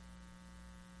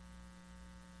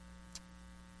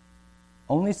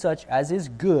 Only such as is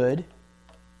good,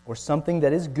 or something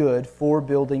that is good for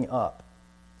building up.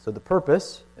 So the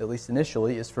purpose, at least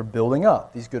initially, is for building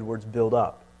up. These good words build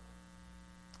up.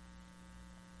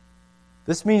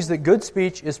 This means that good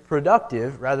speech is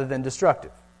productive rather than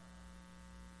destructive.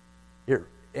 Do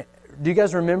you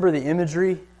guys remember the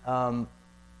imagery or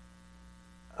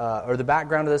the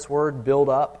background of this word, build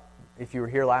up, if you were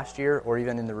here last year or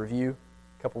even in the review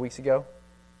a couple weeks ago?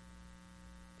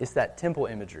 It's that temple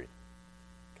imagery.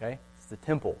 Okay? It's the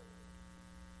temple.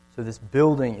 So this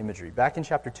building imagery. Back in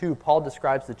chapter 2, Paul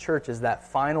describes the church as that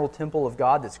final temple of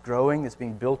God that's growing, that's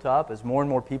being built up as more and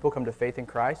more people come to faith in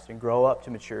Christ and grow up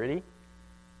to maturity.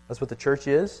 That's what the church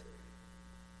is.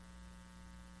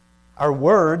 Our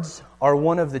words are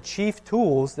one of the chief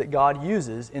tools that God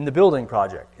uses in the building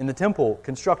project, in the temple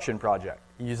construction project.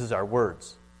 He uses our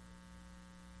words.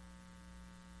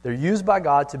 They're used by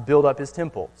God to build up his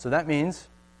temple. So that means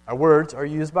our words are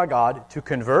used by God to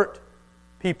convert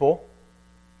people,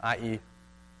 i.e.,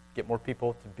 get more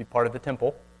people to be part of the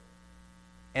temple,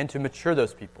 and to mature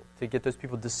those people, to get those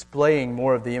people displaying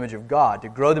more of the image of God, to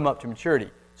grow them up to maturity.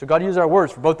 So God uses our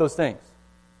words for both those things.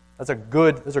 Those are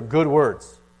good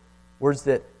words. Words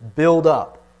that build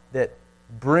up, that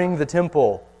bring the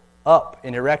temple up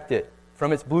and erect it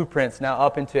from its blueprints now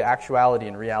up into actuality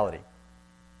and reality.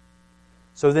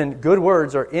 So then good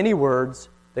words are any words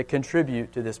that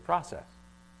contribute to this process.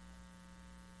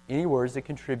 Any words that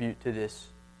contribute to this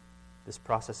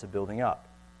process of building up.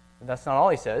 And that's not all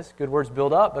he says. Good words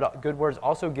build up, but good words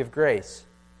also give grace,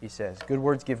 he says. Good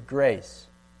words give grace.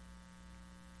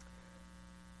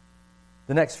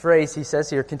 The next phrase he says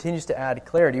here continues to add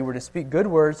clarity. We're to speak good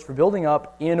words for building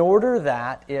up in order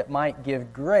that it might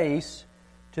give grace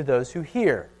to those who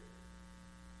hear.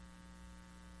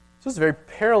 So it's a very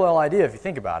parallel idea if you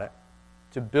think about it,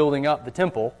 to building up the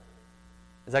temple.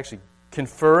 Is actually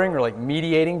conferring or like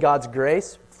mediating God's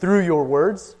grace through your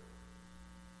words.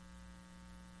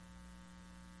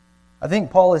 I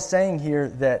think Paul is saying here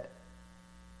that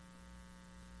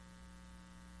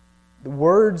the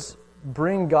words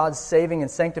bring God's saving and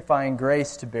sanctifying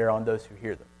grace to bear on those who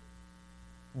hear them.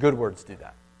 Good words do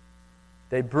that.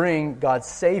 They bring God's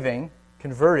saving,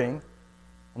 converting,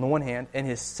 on the one hand, and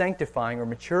His sanctifying or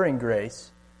maturing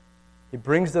grace. He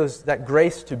brings that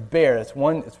grace to bear.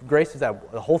 Grace is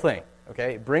the whole thing.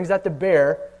 Okay, it brings that to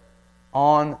bear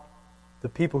on the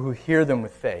people who hear them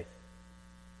with faith.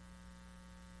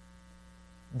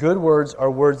 Good words are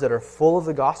words that are full of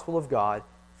the gospel of God,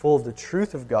 full of the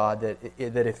truth of God,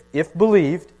 that if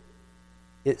believed,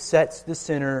 it sets the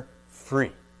sinner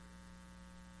free.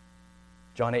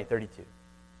 John 8:32.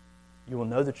 You will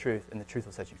know the truth, and the truth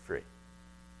will set you free.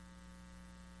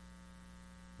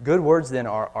 Good words, then,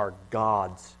 are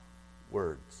God's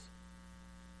words.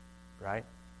 Right?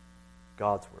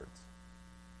 God's words.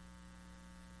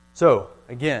 So,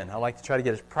 again, I like to try to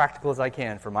get as practical as I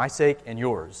can for my sake and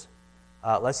yours.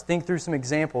 Let's think through some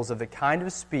examples of the kind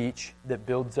of speech that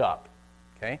builds up.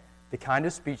 Okay? The kind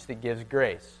of speech that gives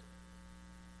grace.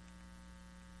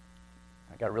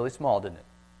 I got really small, didn't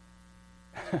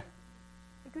it?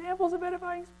 Examples of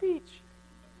edifying speech.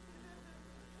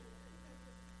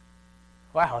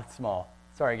 Wow, it's small.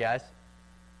 Sorry, guys.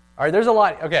 All right, there's a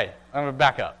lot. Okay, I'm going to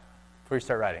back up before you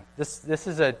start writing. This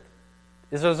is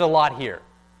a lot here.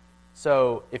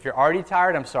 So if you're already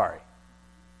tired, I'm sorry.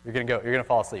 You're going to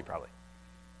fall asleep probably.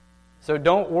 So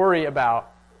don't worry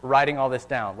about writing all this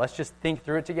down. Let's just think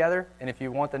through it together, and if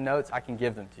you want the notes, I can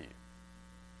give them to you.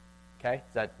 Okay?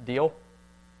 Is that deal?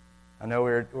 I know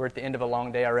we're at the end of a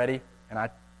long day already, and I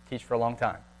teach for a long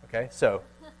time. Okay? So,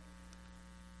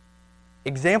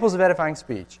 examples of edifying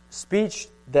speech. Speech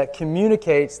that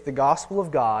communicates the gospel of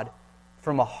God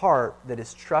from a heart that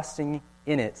is trusting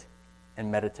in it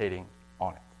and meditating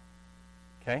on it.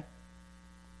 Okay?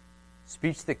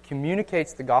 Speech that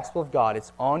communicates the gospel of God.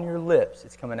 It's on your lips.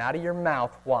 It's coming out of your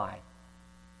mouth. Why?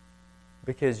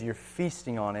 Because you're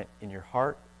feasting on it in your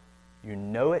heart. You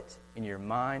know it in your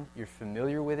mind. You're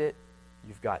familiar with it.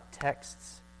 You've got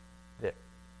texts that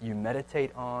you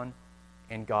meditate on,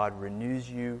 and God renews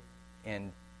you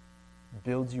and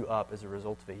builds you up as a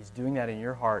result of it. He's doing that in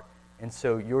your heart, and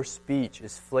so your speech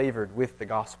is flavored with the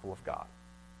gospel of God.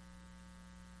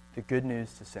 The good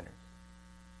news to sinners.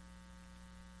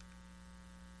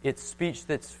 It's speech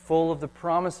that's full of the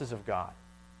promises of God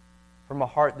from a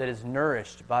heart that is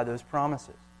nourished by those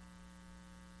promises.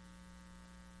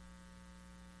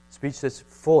 Speech that's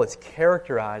full, it's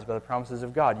characterized by the promises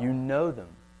of God. You know them.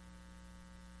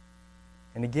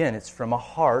 And again, it's from a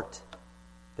heart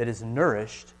that is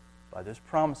nourished by those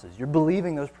promises. You're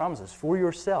believing those promises for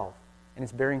yourself, and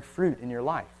it's bearing fruit in your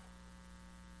life.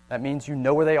 That means you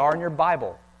know where they are in your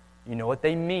Bible. You know what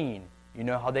they mean. You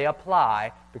know how they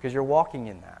apply because you're walking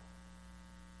in that.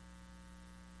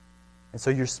 And so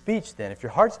your speech then, if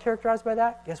your heart's characterized by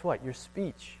that, guess what? Your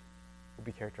speech will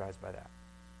be characterized by that.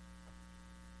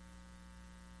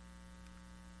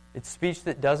 It's speech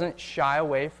that doesn't shy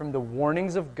away from the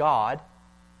warnings of God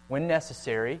when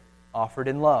necessary, offered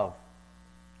in love.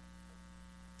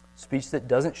 Speech that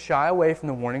doesn't shy away from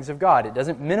the warnings of God. It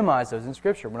doesn't minimize those in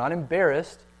Scripture. We're not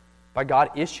embarrassed by God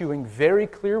issuing very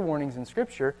clear warnings in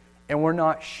Scripture, and we're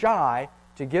not shy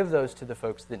to give those to the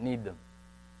folks that need them.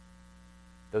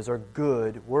 Those are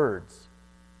good words.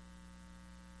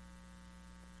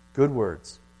 Good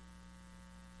words.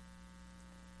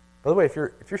 By the way, if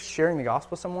you're sharing the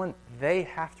gospel with someone, they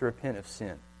have to repent of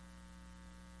sin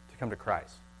to come to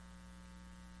Christ.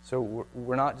 So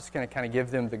we're not just going to kind of give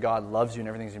them the God loves you and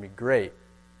everything's going to be great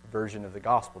version of the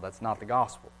gospel. That's not the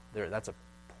gospel. That's a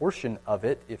portion of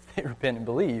it if they repent and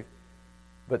believe.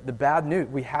 But the bad news,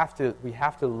 we have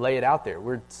to lay it out there.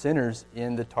 We're sinners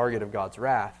in the target of God's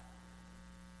wrath.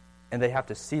 And they have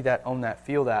to see that, own that,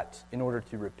 feel that in order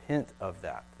to repent of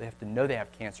that. They have to know they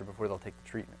have cancer before they'll take the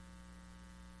treatment.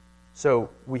 So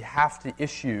we have to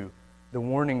issue the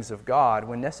warnings of God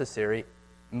when necessary,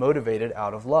 motivated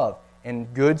out of love.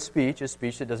 And good speech is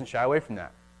speech that doesn't shy away from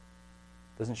that.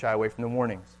 Doesn't shy away from the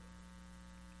warnings.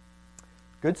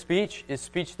 Good speech is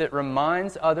speech that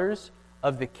reminds others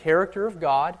of the character of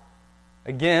God,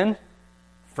 again,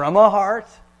 from a heart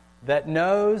that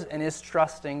knows and is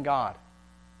trusting God.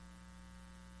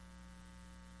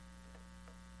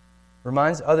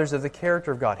 Reminds others of the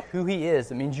character of God, who He is.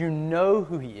 That means you know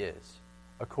who He is.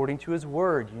 According to His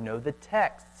Word, you know the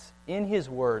texts in His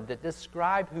Word that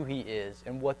describe who He is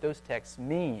and what those texts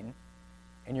mean.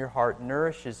 And your heart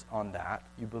nourishes on that.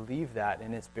 You believe that,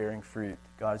 and it's bearing fruit.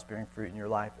 God is bearing fruit in your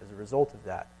life as a result of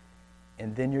that.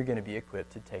 And then you're going to be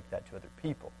equipped to take that to other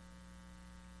people.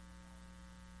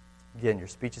 Again, your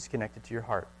speech is connected to your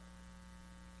heart.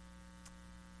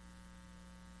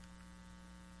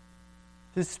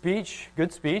 His speech,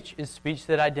 good speech, is speech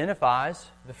that identifies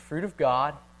the fruit of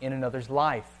God in another's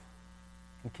life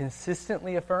and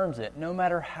consistently affirms it, no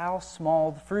matter how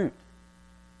small the fruit.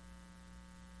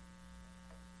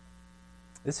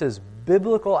 This is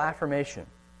biblical affirmation.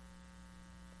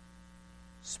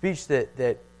 Speech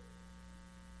that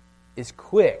is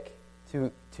quick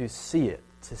to see it,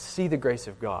 to see the grace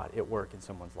of God at work in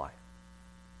someone's life.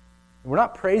 We're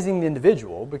not praising the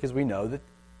individual because we know that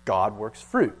God works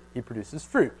fruit. He produces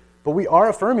fruit. But we are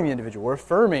affirming the individual. We're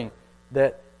affirming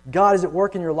that God is at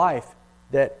work in your life,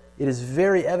 that it is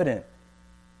very evident.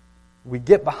 We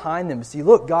get behind them and see,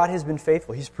 look, God has been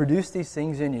faithful. He's produced these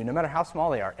things in you, no matter how small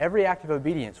they are. Every act of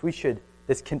obedience,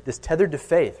 this tethered to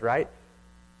faith, right?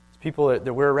 People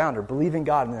that we're around are believing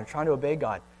God and they're trying to obey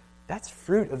God. That's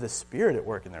fruit of the Spirit at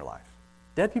work in their life.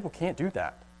 Dead people can't do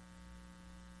that.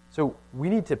 So we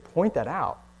need to point that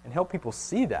out and help people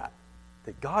see that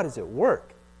God is at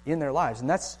work in their lives. And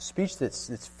that's speech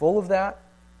that's full of that,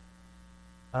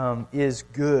 is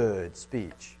good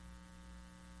speech.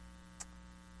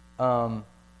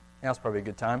 Now's probably a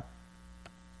good time.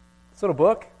 This little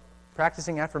book,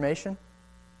 Practicing Affirmation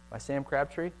by Sam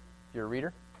Crabtree, if you're a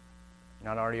reader,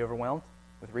 you're not already overwhelmed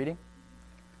with reading.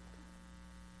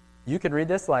 You can read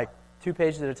this like 2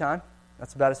 pages at a time.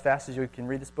 That's about as fast as you can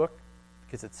read this book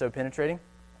because it's so penetrating.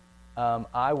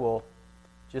 I will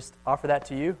just offer that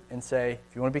to you and say,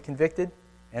 if you want to be convicted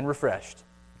and refreshed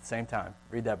at the same time,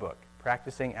 read that book,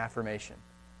 Practicing Affirmation.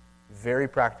 Very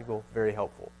practical, very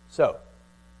helpful. So,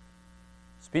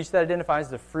 speech that identifies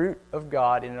the fruit of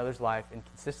God in another's life and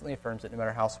consistently affirms it no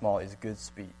matter how small is good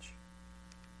speech.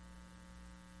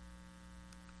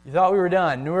 You thought we were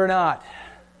done. No, we're not.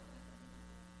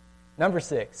 Number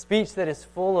 6, speech that is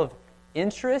full of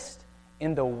interest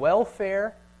in the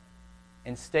welfare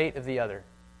and state of the other.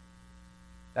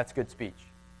 That's good speech.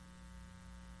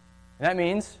 And that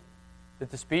means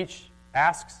that the speech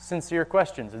asks sincere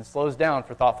questions and slows down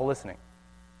for thoughtful listening.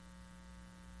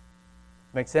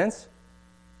 Make sense?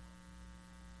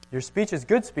 Your speech is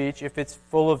good speech if it's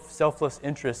full of selfless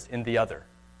interest in the other,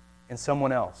 in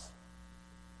someone else.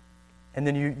 And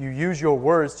then you use your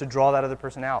words to draw that other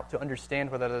person out, to understand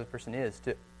what that other person is,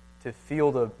 to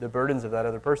feel the burdens of that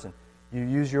other person. You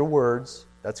use your words,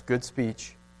 that's good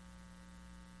speech,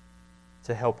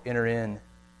 to help enter in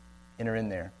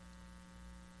there.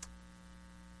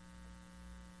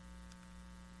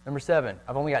 Number 7,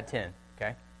 I've only got 10,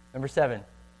 okay? Number 7,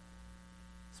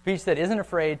 speech that isn't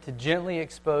afraid to gently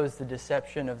expose the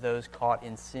deception of those caught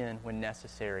in sin when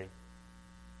necessary.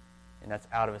 And that's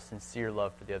out of a sincere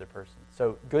love for the other person.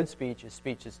 So good speech is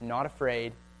speech that's not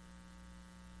afraid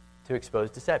to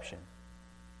expose deception.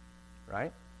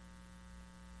 Right?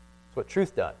 That's what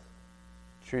truth does.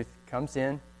 Truth comes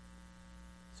in.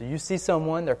 So you see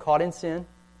someone, they're caught in sin.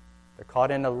 They're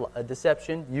caught in a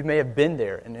deception. You may have been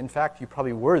there. And in fact, you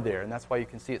probably were there. And that's why you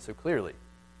can see it so clearly.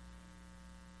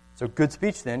 So good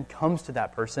speech then comes to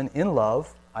that person in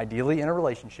love, ideally in a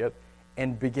relationship,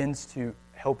 and begins to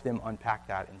help them unpack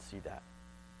that and see that.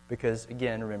 Because,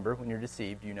 again, remember, when you're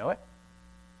deceived, you know it.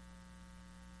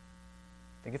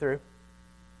 Think it through.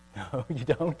 No, you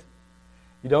don't.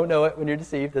 You don't know it when you're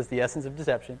deceived. That's the essence of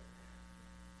deception.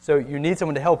 So you need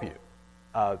someone to help you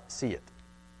see it.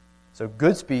 So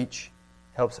good speech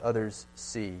helps others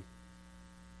see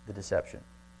the deception.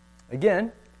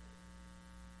 Again,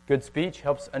 good speech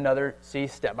helps another see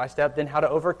step by step then how to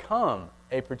overcome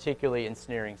a particularly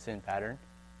ensnaring sin pattern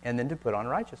and then to put on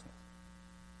righteousness.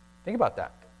 Think about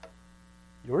that.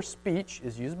 Your speech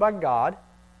is used by God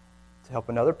to help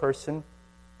another person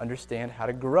understand how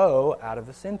to grow out of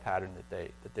the sin pattern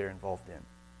that they're involved in.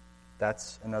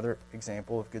 That's another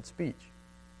example of good speech.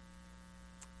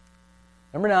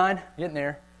 Number 9, getting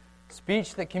there.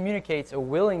 Speech that communicates a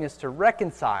willingness to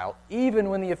reconcile even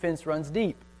when the offense runs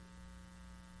deep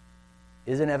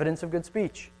is an evidence of good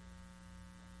speech.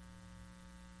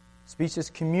 Speech is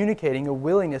communicating a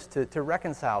willingness to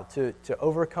reconcile, to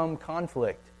overcome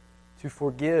conflict, to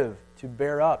forgive, to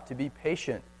bear up, to be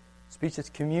patient. Speech that's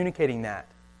communicating that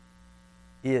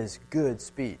is good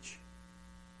speech.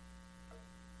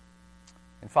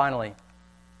 And finally,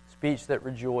 speech that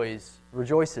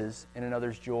rejoices in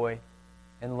another's joy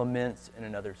and laments in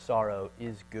another's sorrow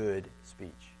is good speech.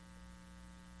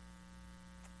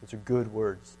 Those are good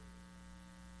words.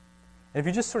 And if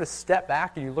you just sort of step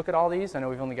back and you look at all these, I know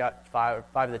we've only got five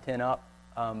of the 10 up,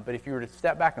 but if you were to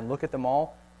step back and look at them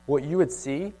all, what you would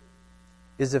see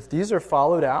is if these are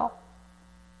followed out,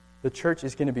 the church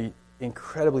is going to be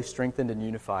incredibly strengthened and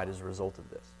unified as a result of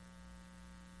this.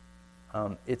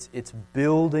 It's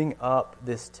building up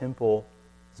this temple.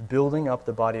 It's building up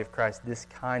the body of Christ, this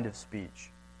kind of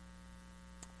speech.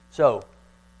 So,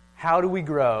 how do we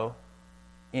grow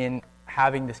in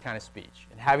having this kind of speech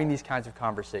and having these kinds of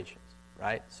conversations,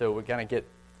 right? So we're going to get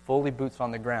fully boots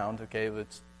on the ground, okay?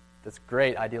 That's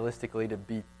great idealistically to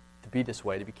be this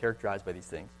way, to be characterized by these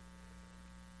things.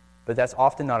 But that's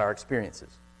often not our experiences.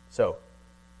 So,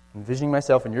 I'm envisioning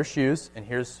myself in your shoes, and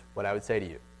here's what I would say to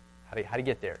you. How to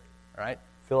get there, all right?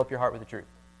 Fill up your heart with the truth.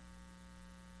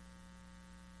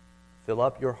 Fill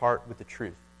up your heart with the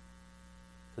truth.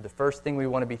 So the first thing we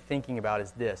want to be thinking about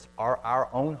is this. Are our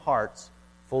own hearts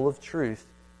full of truth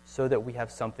so that we have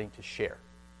something to share?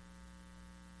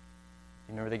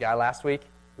 You remember the guy last week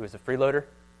who was a freeloader?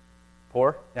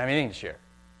 Poor? Didn't have anything to share.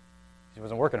 He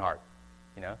wasn't working hard.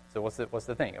 So what's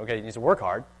the thing? Okay, he needs to work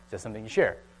hard. He has something to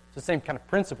share. So the same kind of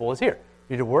principle is here.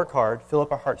 We need to work hard, fill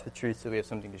up our hearts with truth so we have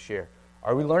something to share.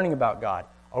 Are we learning about God?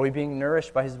 Are we being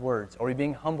nourished by His words? Are we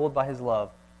being humbled by His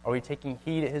love? Are we taking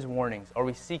heed at His warnings? Are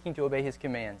we seeking to obey His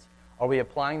commands? Are we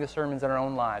applying the sermons in our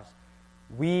own lives?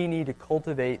 We need to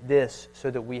cultivate this so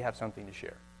that we have something to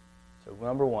share. So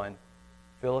number 1,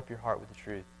 fill up your heart with the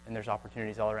truth. And there's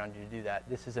opportunities all around you to do that.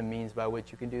 This is a means by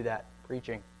which you can do that,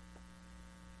 preaching.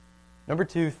 Number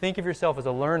 2, think of yourself as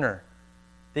a learner.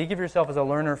 Think of yourself as a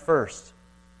learner first.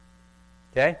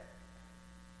 Okay?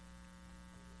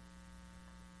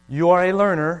 You are a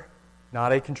learner,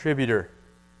 not a contributor.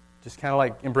 Just kind of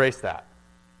like embrace that.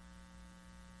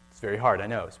 It's very hard, I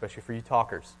know, especially for you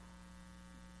talkers.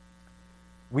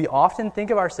 We often think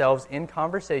of ourselves in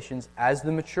conversations as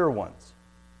the mature ones,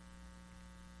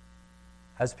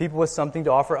 as people with something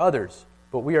to offer others.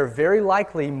 But we are very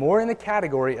likely more in the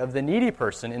category of the needy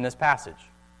person in this passage.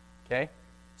 Okay?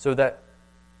 So that,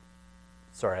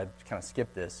 sorry, I kind of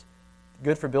skipped this.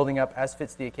 Good for building up as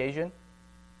fits the occasion.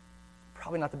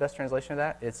 Probably not the best translation of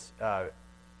that. It's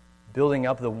building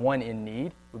up the one in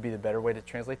need would be the better way to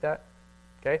translate that.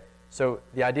 Okay? So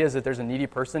the idea is that there's a needy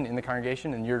person in the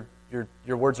congregation, and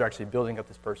your words are actually building up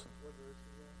this person. What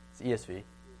verse is that? It's ESV.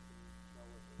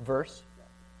 Verse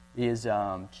is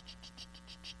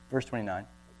verse 29.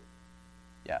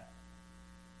 Yeah.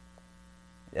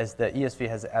 As the ESV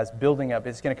has as building up,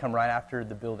 it's going to come right after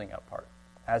the building up part,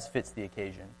 as fits the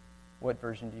occasion. What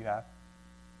version do you have?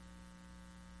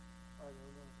 I don't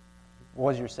know.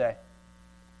 What does yours say?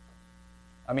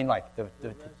 I mean, like the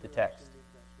text.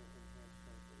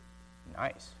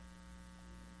 Nice.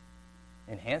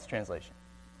 Enhanced translation.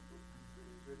 It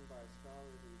was written by a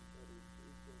scholar who studied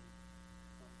Greek and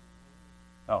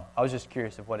something. Oh, I was just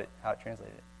curious of how it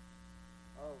translated it.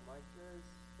 Oh, mine says,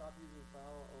 stop using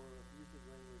foul or abusive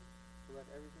language, so let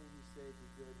everything you say be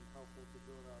good and helpful to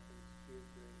build up and be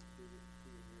encouraging to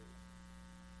your hearers.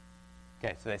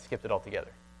 Okay, so they skipped it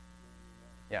altogether.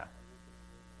 Yeah.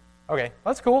 Okay,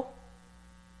 that's cool.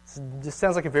 This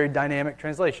sounds like a very dynamic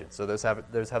translation, so those have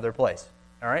their place.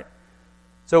 All right?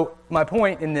 So my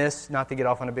point in this, not to get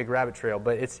off on a big rabbit trail,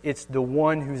 but it's the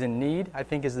one who's in need, I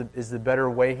think, is the better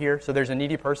way here. So there's a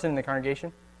needy person in the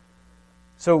congregation.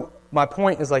 So my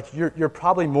point is, like, you're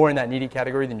probably more in that needy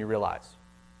category than you realize.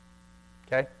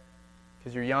 Okay?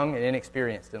 Because you're young and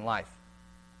inexperienced in life.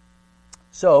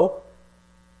 So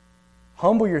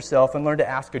humble yourself and learn to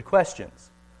ask good questions.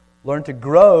 Learn to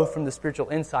grow from the spiritual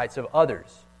insights of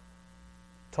others.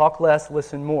 Talk less,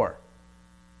 listen more.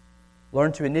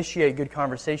 Learn to initiate good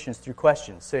conversations through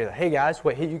questions. Say, hey guys,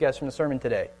 what hit you guys from the sermon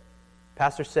today?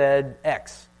 Pastor said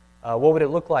X. What would it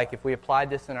look like if we applied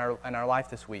this in our life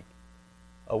this week?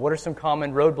 What are some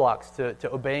common roadblocks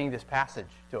to obeying this passage,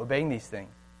 to obeying these things?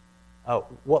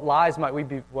 What lies might we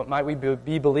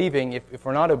be believing if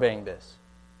we're not obeying this?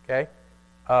 Okay?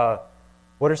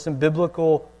 What are some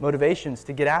biblical motivations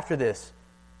to get after this?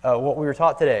 What we were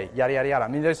taught today, yada, yada, yada. I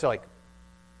mean, there's like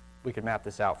we could map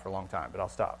this out for a long time, but I'll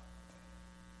stop.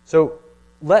 So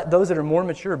let those that are more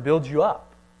mature build you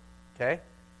up, okay?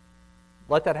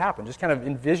 Let that happen. Just kind of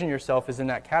envision yourself as in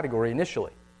that category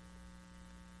initially.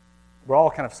 We're all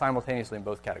kind of simultaneously in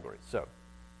both categories, so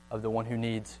of the one who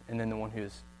needs and then the one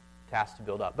who's tasked to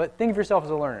build up. But think of yourself as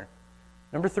a learner.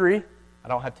 Number 3, I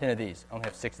don't have 10 of these. I only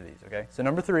have 6 of these, okay? So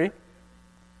number 3,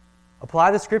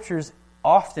 apply the Scriptures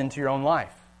often to your own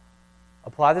life.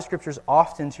 Apply the Scriptures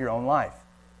often to your own life.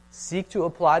 Seek to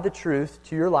apply the truth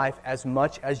to your life as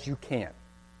much as you can.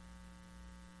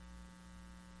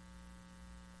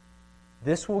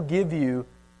 This will give you,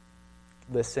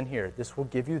 listen here, this will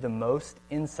give you the most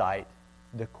insight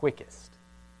the quickest.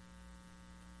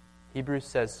 Hebrews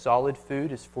says solid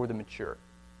food is for the mature,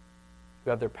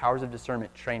 who have their powers of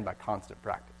discernment trained by constant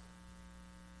practice.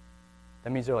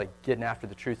 That means they're like getting after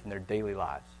the truth in their daily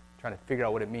lives, trying to figure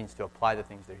out what it means to apply the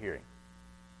things they're hearing.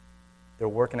 They're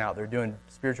working out, they're doing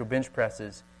spiritual bench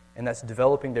presses, and that's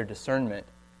developing their discernment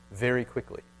very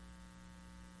quickly.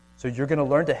 So you're going to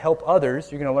learn to help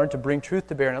others, you're going to learn to bring truth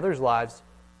to bear in others' lives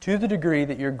to the degree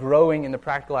that you're growing in the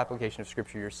practical application of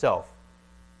Scripture yourself.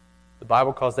 The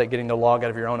Bible calls that getting the log out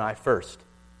of your own eye first,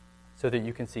 so that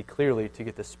you can see clearly to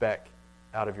get the speck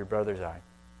out of your brother's eye.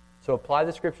 So apply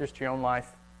the Scriptures to your own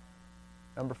life.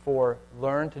 Number 4,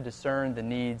 learn to discern the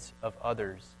needs of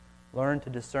others. Learn to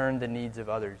discern the needs of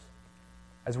others.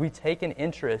 As we take an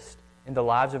interest in the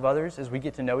lives of others, as we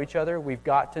get to know each other, we've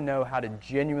got to know how to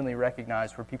genuinely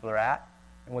recognize where people are at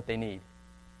and what they need.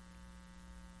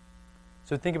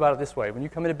 So think about it this way. When you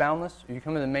come into Boundless, or you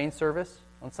come into the main service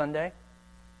on Sunday,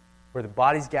 where the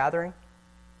body's gathering,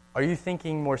 are you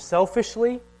thinking more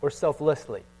selfishly or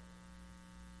selflessly?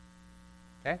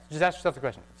 Okay? Just ask yourself the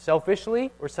question.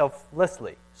 Selfishly or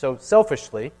selflessly? So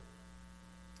selfishly,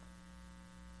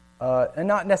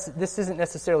 this isn't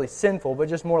necessarily sinful, but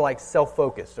just more like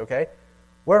self-focused, okay?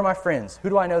 Where are my friends? Who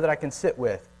do I know that I can sit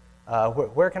with?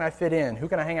 Where can I fit in? Who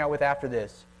can I hang out with after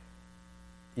this?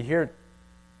 You hear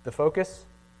the focus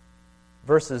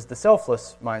versus the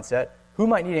selfless mindset. Who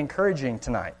might need encouraging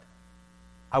tonight?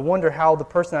 I wonder how the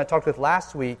person I talked with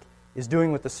last week is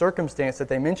doing with the circumstance that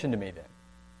they mentioned to me then.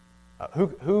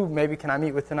 Who maybe can I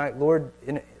meet with tonight? Lord,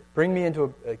 bring me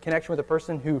into a connection with a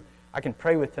person who I can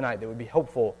pray with tonight that would be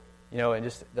helpful, and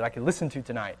just that I can listen to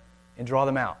tonight and draw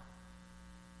them out.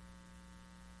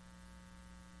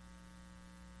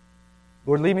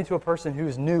 Lord, lead me to a person who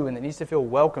is new and that needs to feel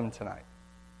welcome tonight.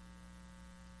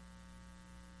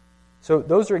 So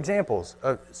those are examples.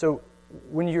 So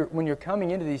when you're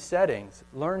coming into these settings,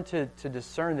 learn to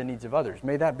discern the needs of others.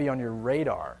 May that be on your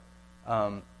radar.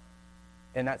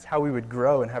 And that's how we would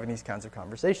grow in having these kinds of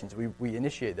conversations. We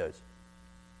initiate those.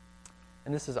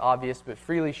 And this is obvious, but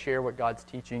freely share what God's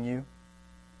teaching you.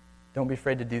 Don't be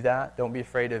afraid to do that. Don't be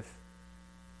afraid of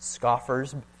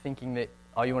scoffers thinking that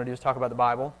all you want to do is talk about the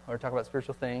Bible or talk about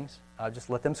spiritual things. Just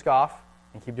let them scoff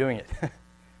and keep doing it. Because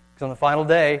on the final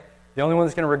day, the only one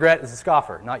that's going to regret is the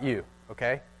scoffer, not you,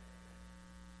 okay?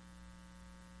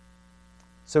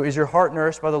 So is your heart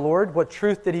nourished by the Lord? What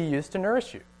truth did He use to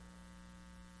nourish you?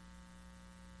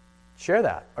 Share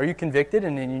that. Are you convicted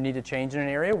and then you need to change in an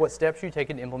area? What steps are you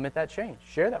taking to implement that change?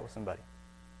 Share that with somebody.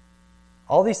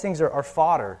 All these things are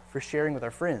fodder for sharing with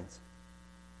our friends.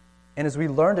 And as we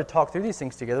learn to talk through these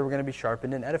things together, we're going to be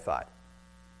sharpened and edified.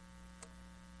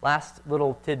 Last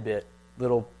little tidbit,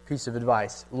 little piece of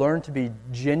advice. Learn to be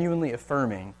genuinely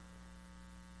affirming.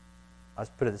 Let's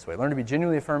put it this way. Learn to be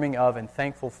genuinely affirming of and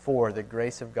thankful for the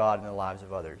grace of God in the lives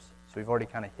of others. So we've already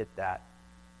kind of hit that.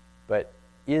 But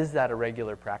is that a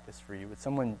regular practice for you? Would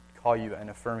someone call you an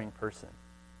affirming person?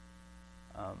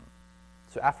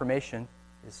 So affirmation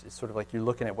is sort of like you're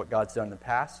looking at what God's done in the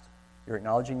past. You're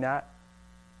acknowledging that.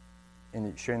 And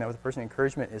you're sharing that with the person.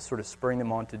 Encouragement is sort of spurring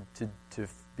them on to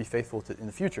be faithful in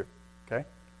the future. Okay?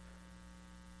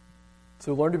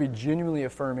 So learn to be genuinely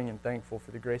affirming and thankful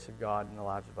for the grace of God in the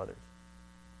lives of others.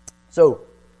 So,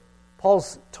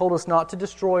 Paul's told us not to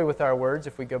destroy with our words.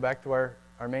 If we go back to our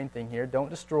main thing here, don't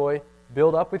destroy.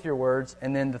 Build up with your words.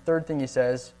 And then the third thing he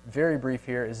says, very brief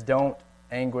here, is don't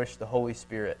anguish the Holy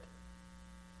Spirit.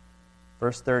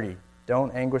 Verse 30,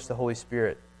 don't anguish the Holy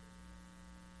Spirit.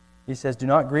 He says, do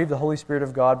not grieve the Holy Spirit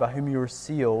of God by whom you were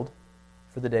sealed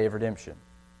for the day of redemption.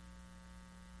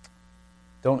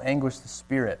 Don't anguish the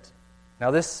Spirit.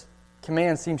 Now this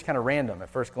command seems kind of random at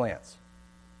first glance.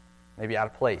 Maybe out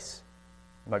of place.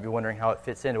 You might be wondering how it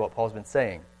fits into what Paul's been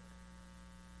saying.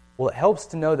 Well, it helps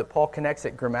to know that Paul connects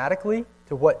it grammatically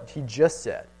to what he just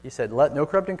said. He said, let no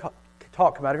corrupting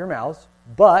talk come out of your mouths,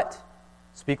 but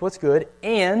speak what's good,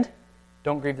 and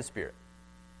don't grieve the Spirit.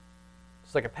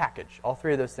 It's like a package. All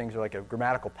three of those things are like a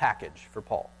grammatical package for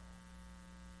Paul.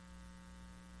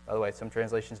 By the way, some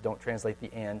translations don't translate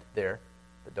the "and" there,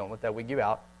 but don't let that wig you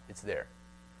out. It's there.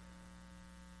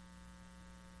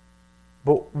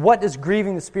 But what does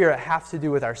grieving the Spirit have to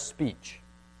do with our speech?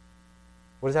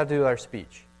 What does that have to do with our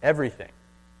speech? Everything.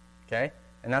 Okay?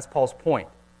 And that's Paul's point.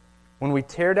 When we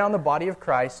tear down the body of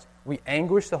Christ, we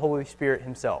anguish the Holy Spirit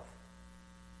himself.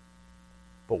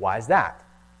 But why is that?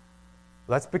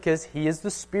 Well, that's because he is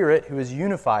the Spirit who has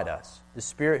unified us, the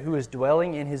Spirit who is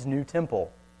dwelling in his new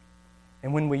temple.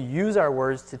 And when we use our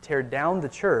words to tear down the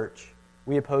church,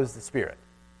 we oppose the Spirit.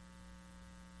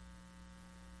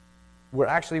 We're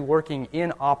actually working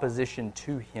in opposition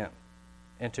to him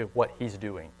and to what he's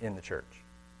doing in the church.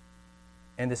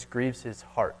 And this grieves his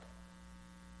heart.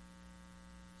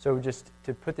 So just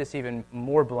to put this even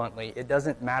more bluntly, it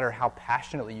doesn't matter how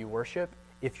passionately you worship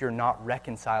if you're not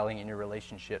reconciling in your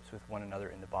relationships with one another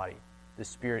in the body. The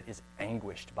Spirit is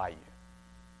anguished by you.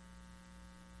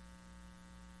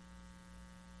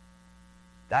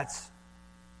 That's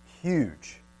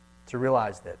huge to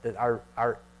realize that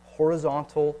our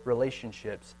horizontal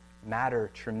relationships matter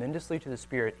tremendously to the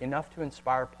Spirit, enough to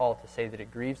inspire Paul to say that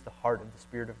it grieves the heart of the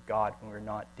Spirit of God when we're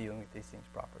not dealing with these things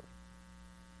properly.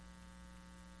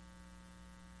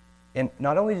 And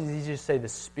not only does he just say the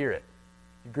Spirit,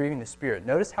 you're grieving the Spirit.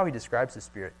 Notice how he describes the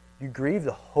Spirit. You grieve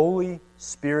the Holy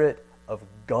Spirit of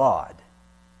God,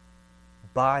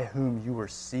 by whom you were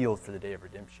sealed for the day of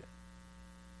redemption.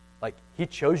 Like, he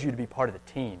chose you to be part of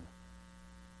the team.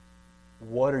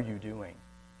 What are you doing?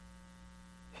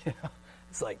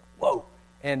 It's like, whoa.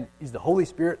 And he's the Holy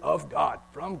Spirit of God,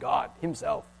 from God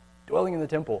himself, dwelling in the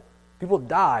temple. People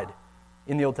died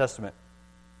in the Old Testament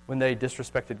when they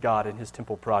disrespected God in his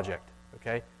temple project.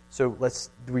 Okay? So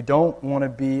we don't want to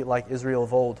be like Israel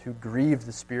of old, who grieved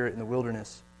the Spirit in the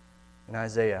wilderness in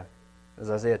Isaiah.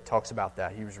 As Isaiah talks about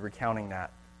that, he was recounting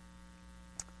that.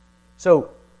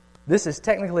 So this is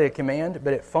technically a command,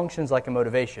 but it functions like a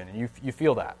motivation. And you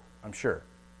feel that, I'm sure.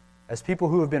 As people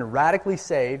who have been radically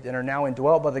saved and are now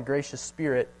indwelt by the gracious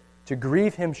Spirit, to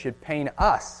grieve him should pain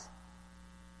us.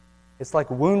 It's like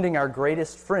wounding our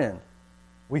greatest friend.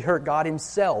 We hurt God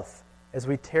himself as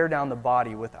we tear down the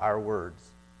body with our words.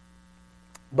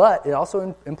 But it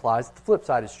also implies that the flip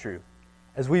side is true.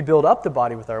 As we build up the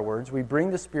body with our words, we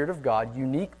bring the Spirit of God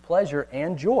unique pleasure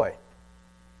and joy.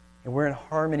 And we're in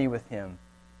harmony with him.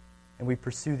 And we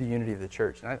pursue the unity of the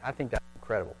church. And I think that's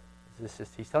incredible.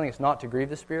 He's telling us not to grieve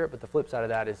the Spirit, but the flip side of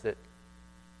that is that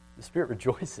the Spirit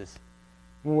rejoices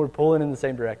when we're pulling in the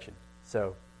same direction.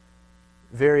 So,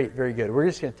 very, very good. We're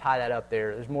just going to tie that up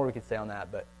there. There's more we could say on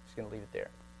that, but just going to leave it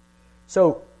there.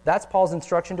 So, that's Paul's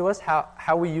instruction to us.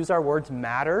 How we use our words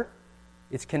matter.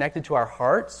 It's connected to our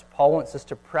hearts. Paul wants us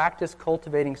to practice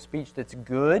cultivating speech that's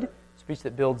good, speech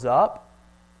that builds up,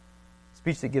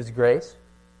 speech that gives grace.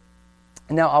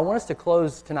 And now I want us to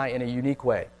close tonight in a unique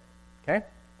way. Okay?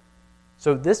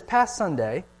 So this past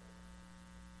Sunday,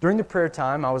 during the prayer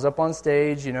time, I was up on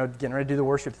stage, getting ready to do the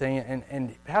worship thing,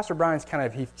 and Pastor Brian's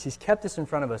he's kept this in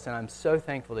front of us, and I'm so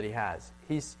thankful that he has.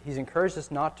 He's encouraged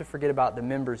us not to forget about the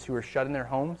members who are shut in their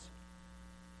homes.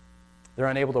 They're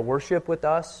unable to worship with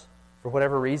us for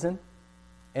whatever reason,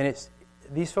 and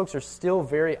these folks are still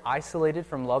very isolated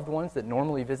from loved ones that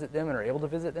normally visit them and are able to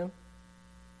visit them.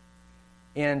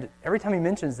 And every time he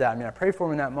mentions that, I pray for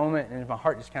him in that moment, and my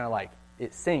heart just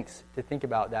it sinks to think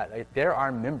about that. They're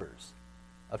our members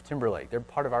of Timberlake. They're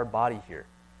part of our body here.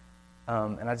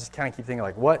 And I just keep thinking,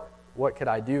 what could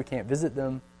I do? Can't visit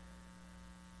them.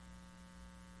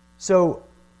 So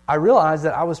I realized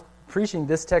that I was preaching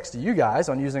this text to you guys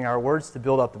on using our words to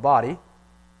build up the body.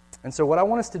 And so what I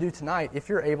want us to do tonight, if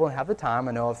you're able and have the time,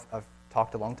 I know I've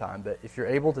talked a long time, but if you're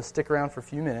able to stick around for a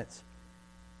few minutes,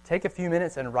 take a few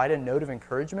minutes and write a note of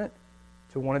encouragement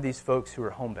to one of these folks who are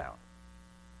homebound.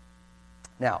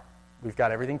 Now, we've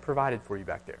got everything provided for you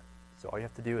back there. So all you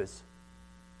have to do is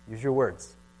use your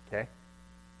words, okay?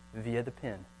 Via the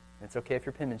pen. And it's okay if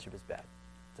your penmanship is bad.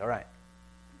 It's all right.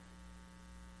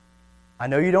 I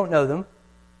know you don't know them,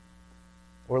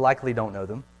 or likely don't know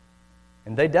them,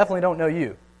 and they definitely don't know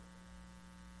you.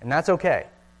 And that's okay.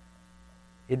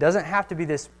 It doesn't have to be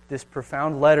this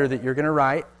profound letter that you're going to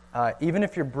write. Even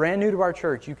if you're brand new to our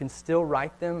church, you can still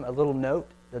write them a little note.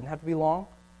 It doesn't have to be long.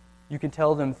 You can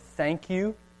tell them thank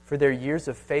you for their years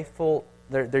of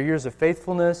their years of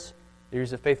faithfulness, their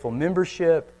years of faithful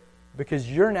membership, because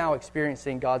you're now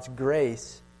experiencing God's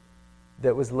grace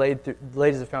that was laid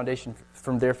as a foundation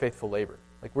from their faithful labor.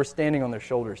 Like, we're standing on their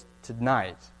shoulders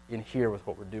tonight in here with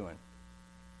what we're doing.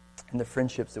 And the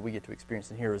friendships that we get to experience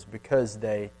in here is because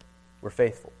they were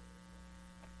faithful.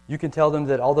 You can tell them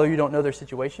that although you don't know their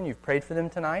situation, you've prayed for them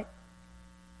tonight.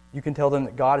 You can tell them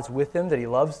that God is with them, that he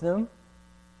loves them,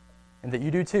 and that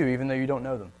you do too, even though you don't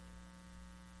know them.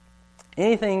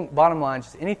 Anything, bottom line,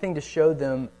 just anything to show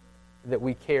them that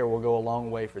we care will go a long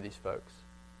way for these folks.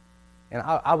 And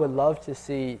I would love to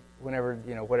see whenever,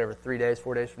 3 days,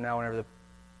 4 days from now, whenever the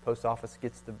post office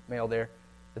gets the mail there,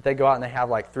 that they go out and they have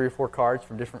like 3 or 4 cards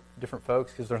from different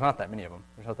folks, because there's not that many of them.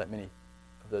 There's not that many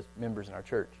of those members in our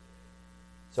church.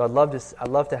 So I'd love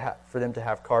for them to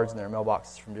have cards in their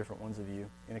mailboxes from different ones of you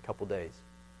in a couple days.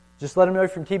 Just let them know you're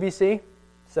from TBC,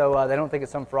 so they don't think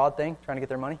it's some fraud thing trying to get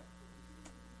their money.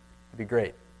 It'd be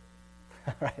great.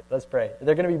 All right, let's pray.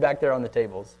 They're going to be back there on the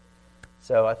tables.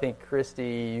 So I think,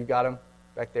 Christy, you got them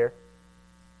back there?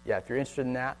 Yeah, if you're interested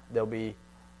in that, they're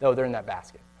in that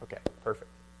basket. Okay, perfect.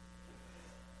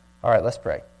 All right, let's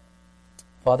pray.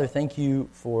 Father, thank you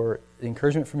for the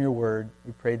encouragement from your word.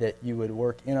 We pray that you would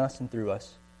work in us and through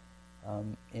us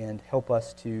and help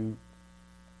us to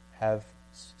have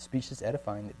speech that's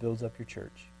edifying, that builds up your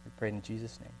church. We pray in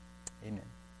Jesus' name. Amen.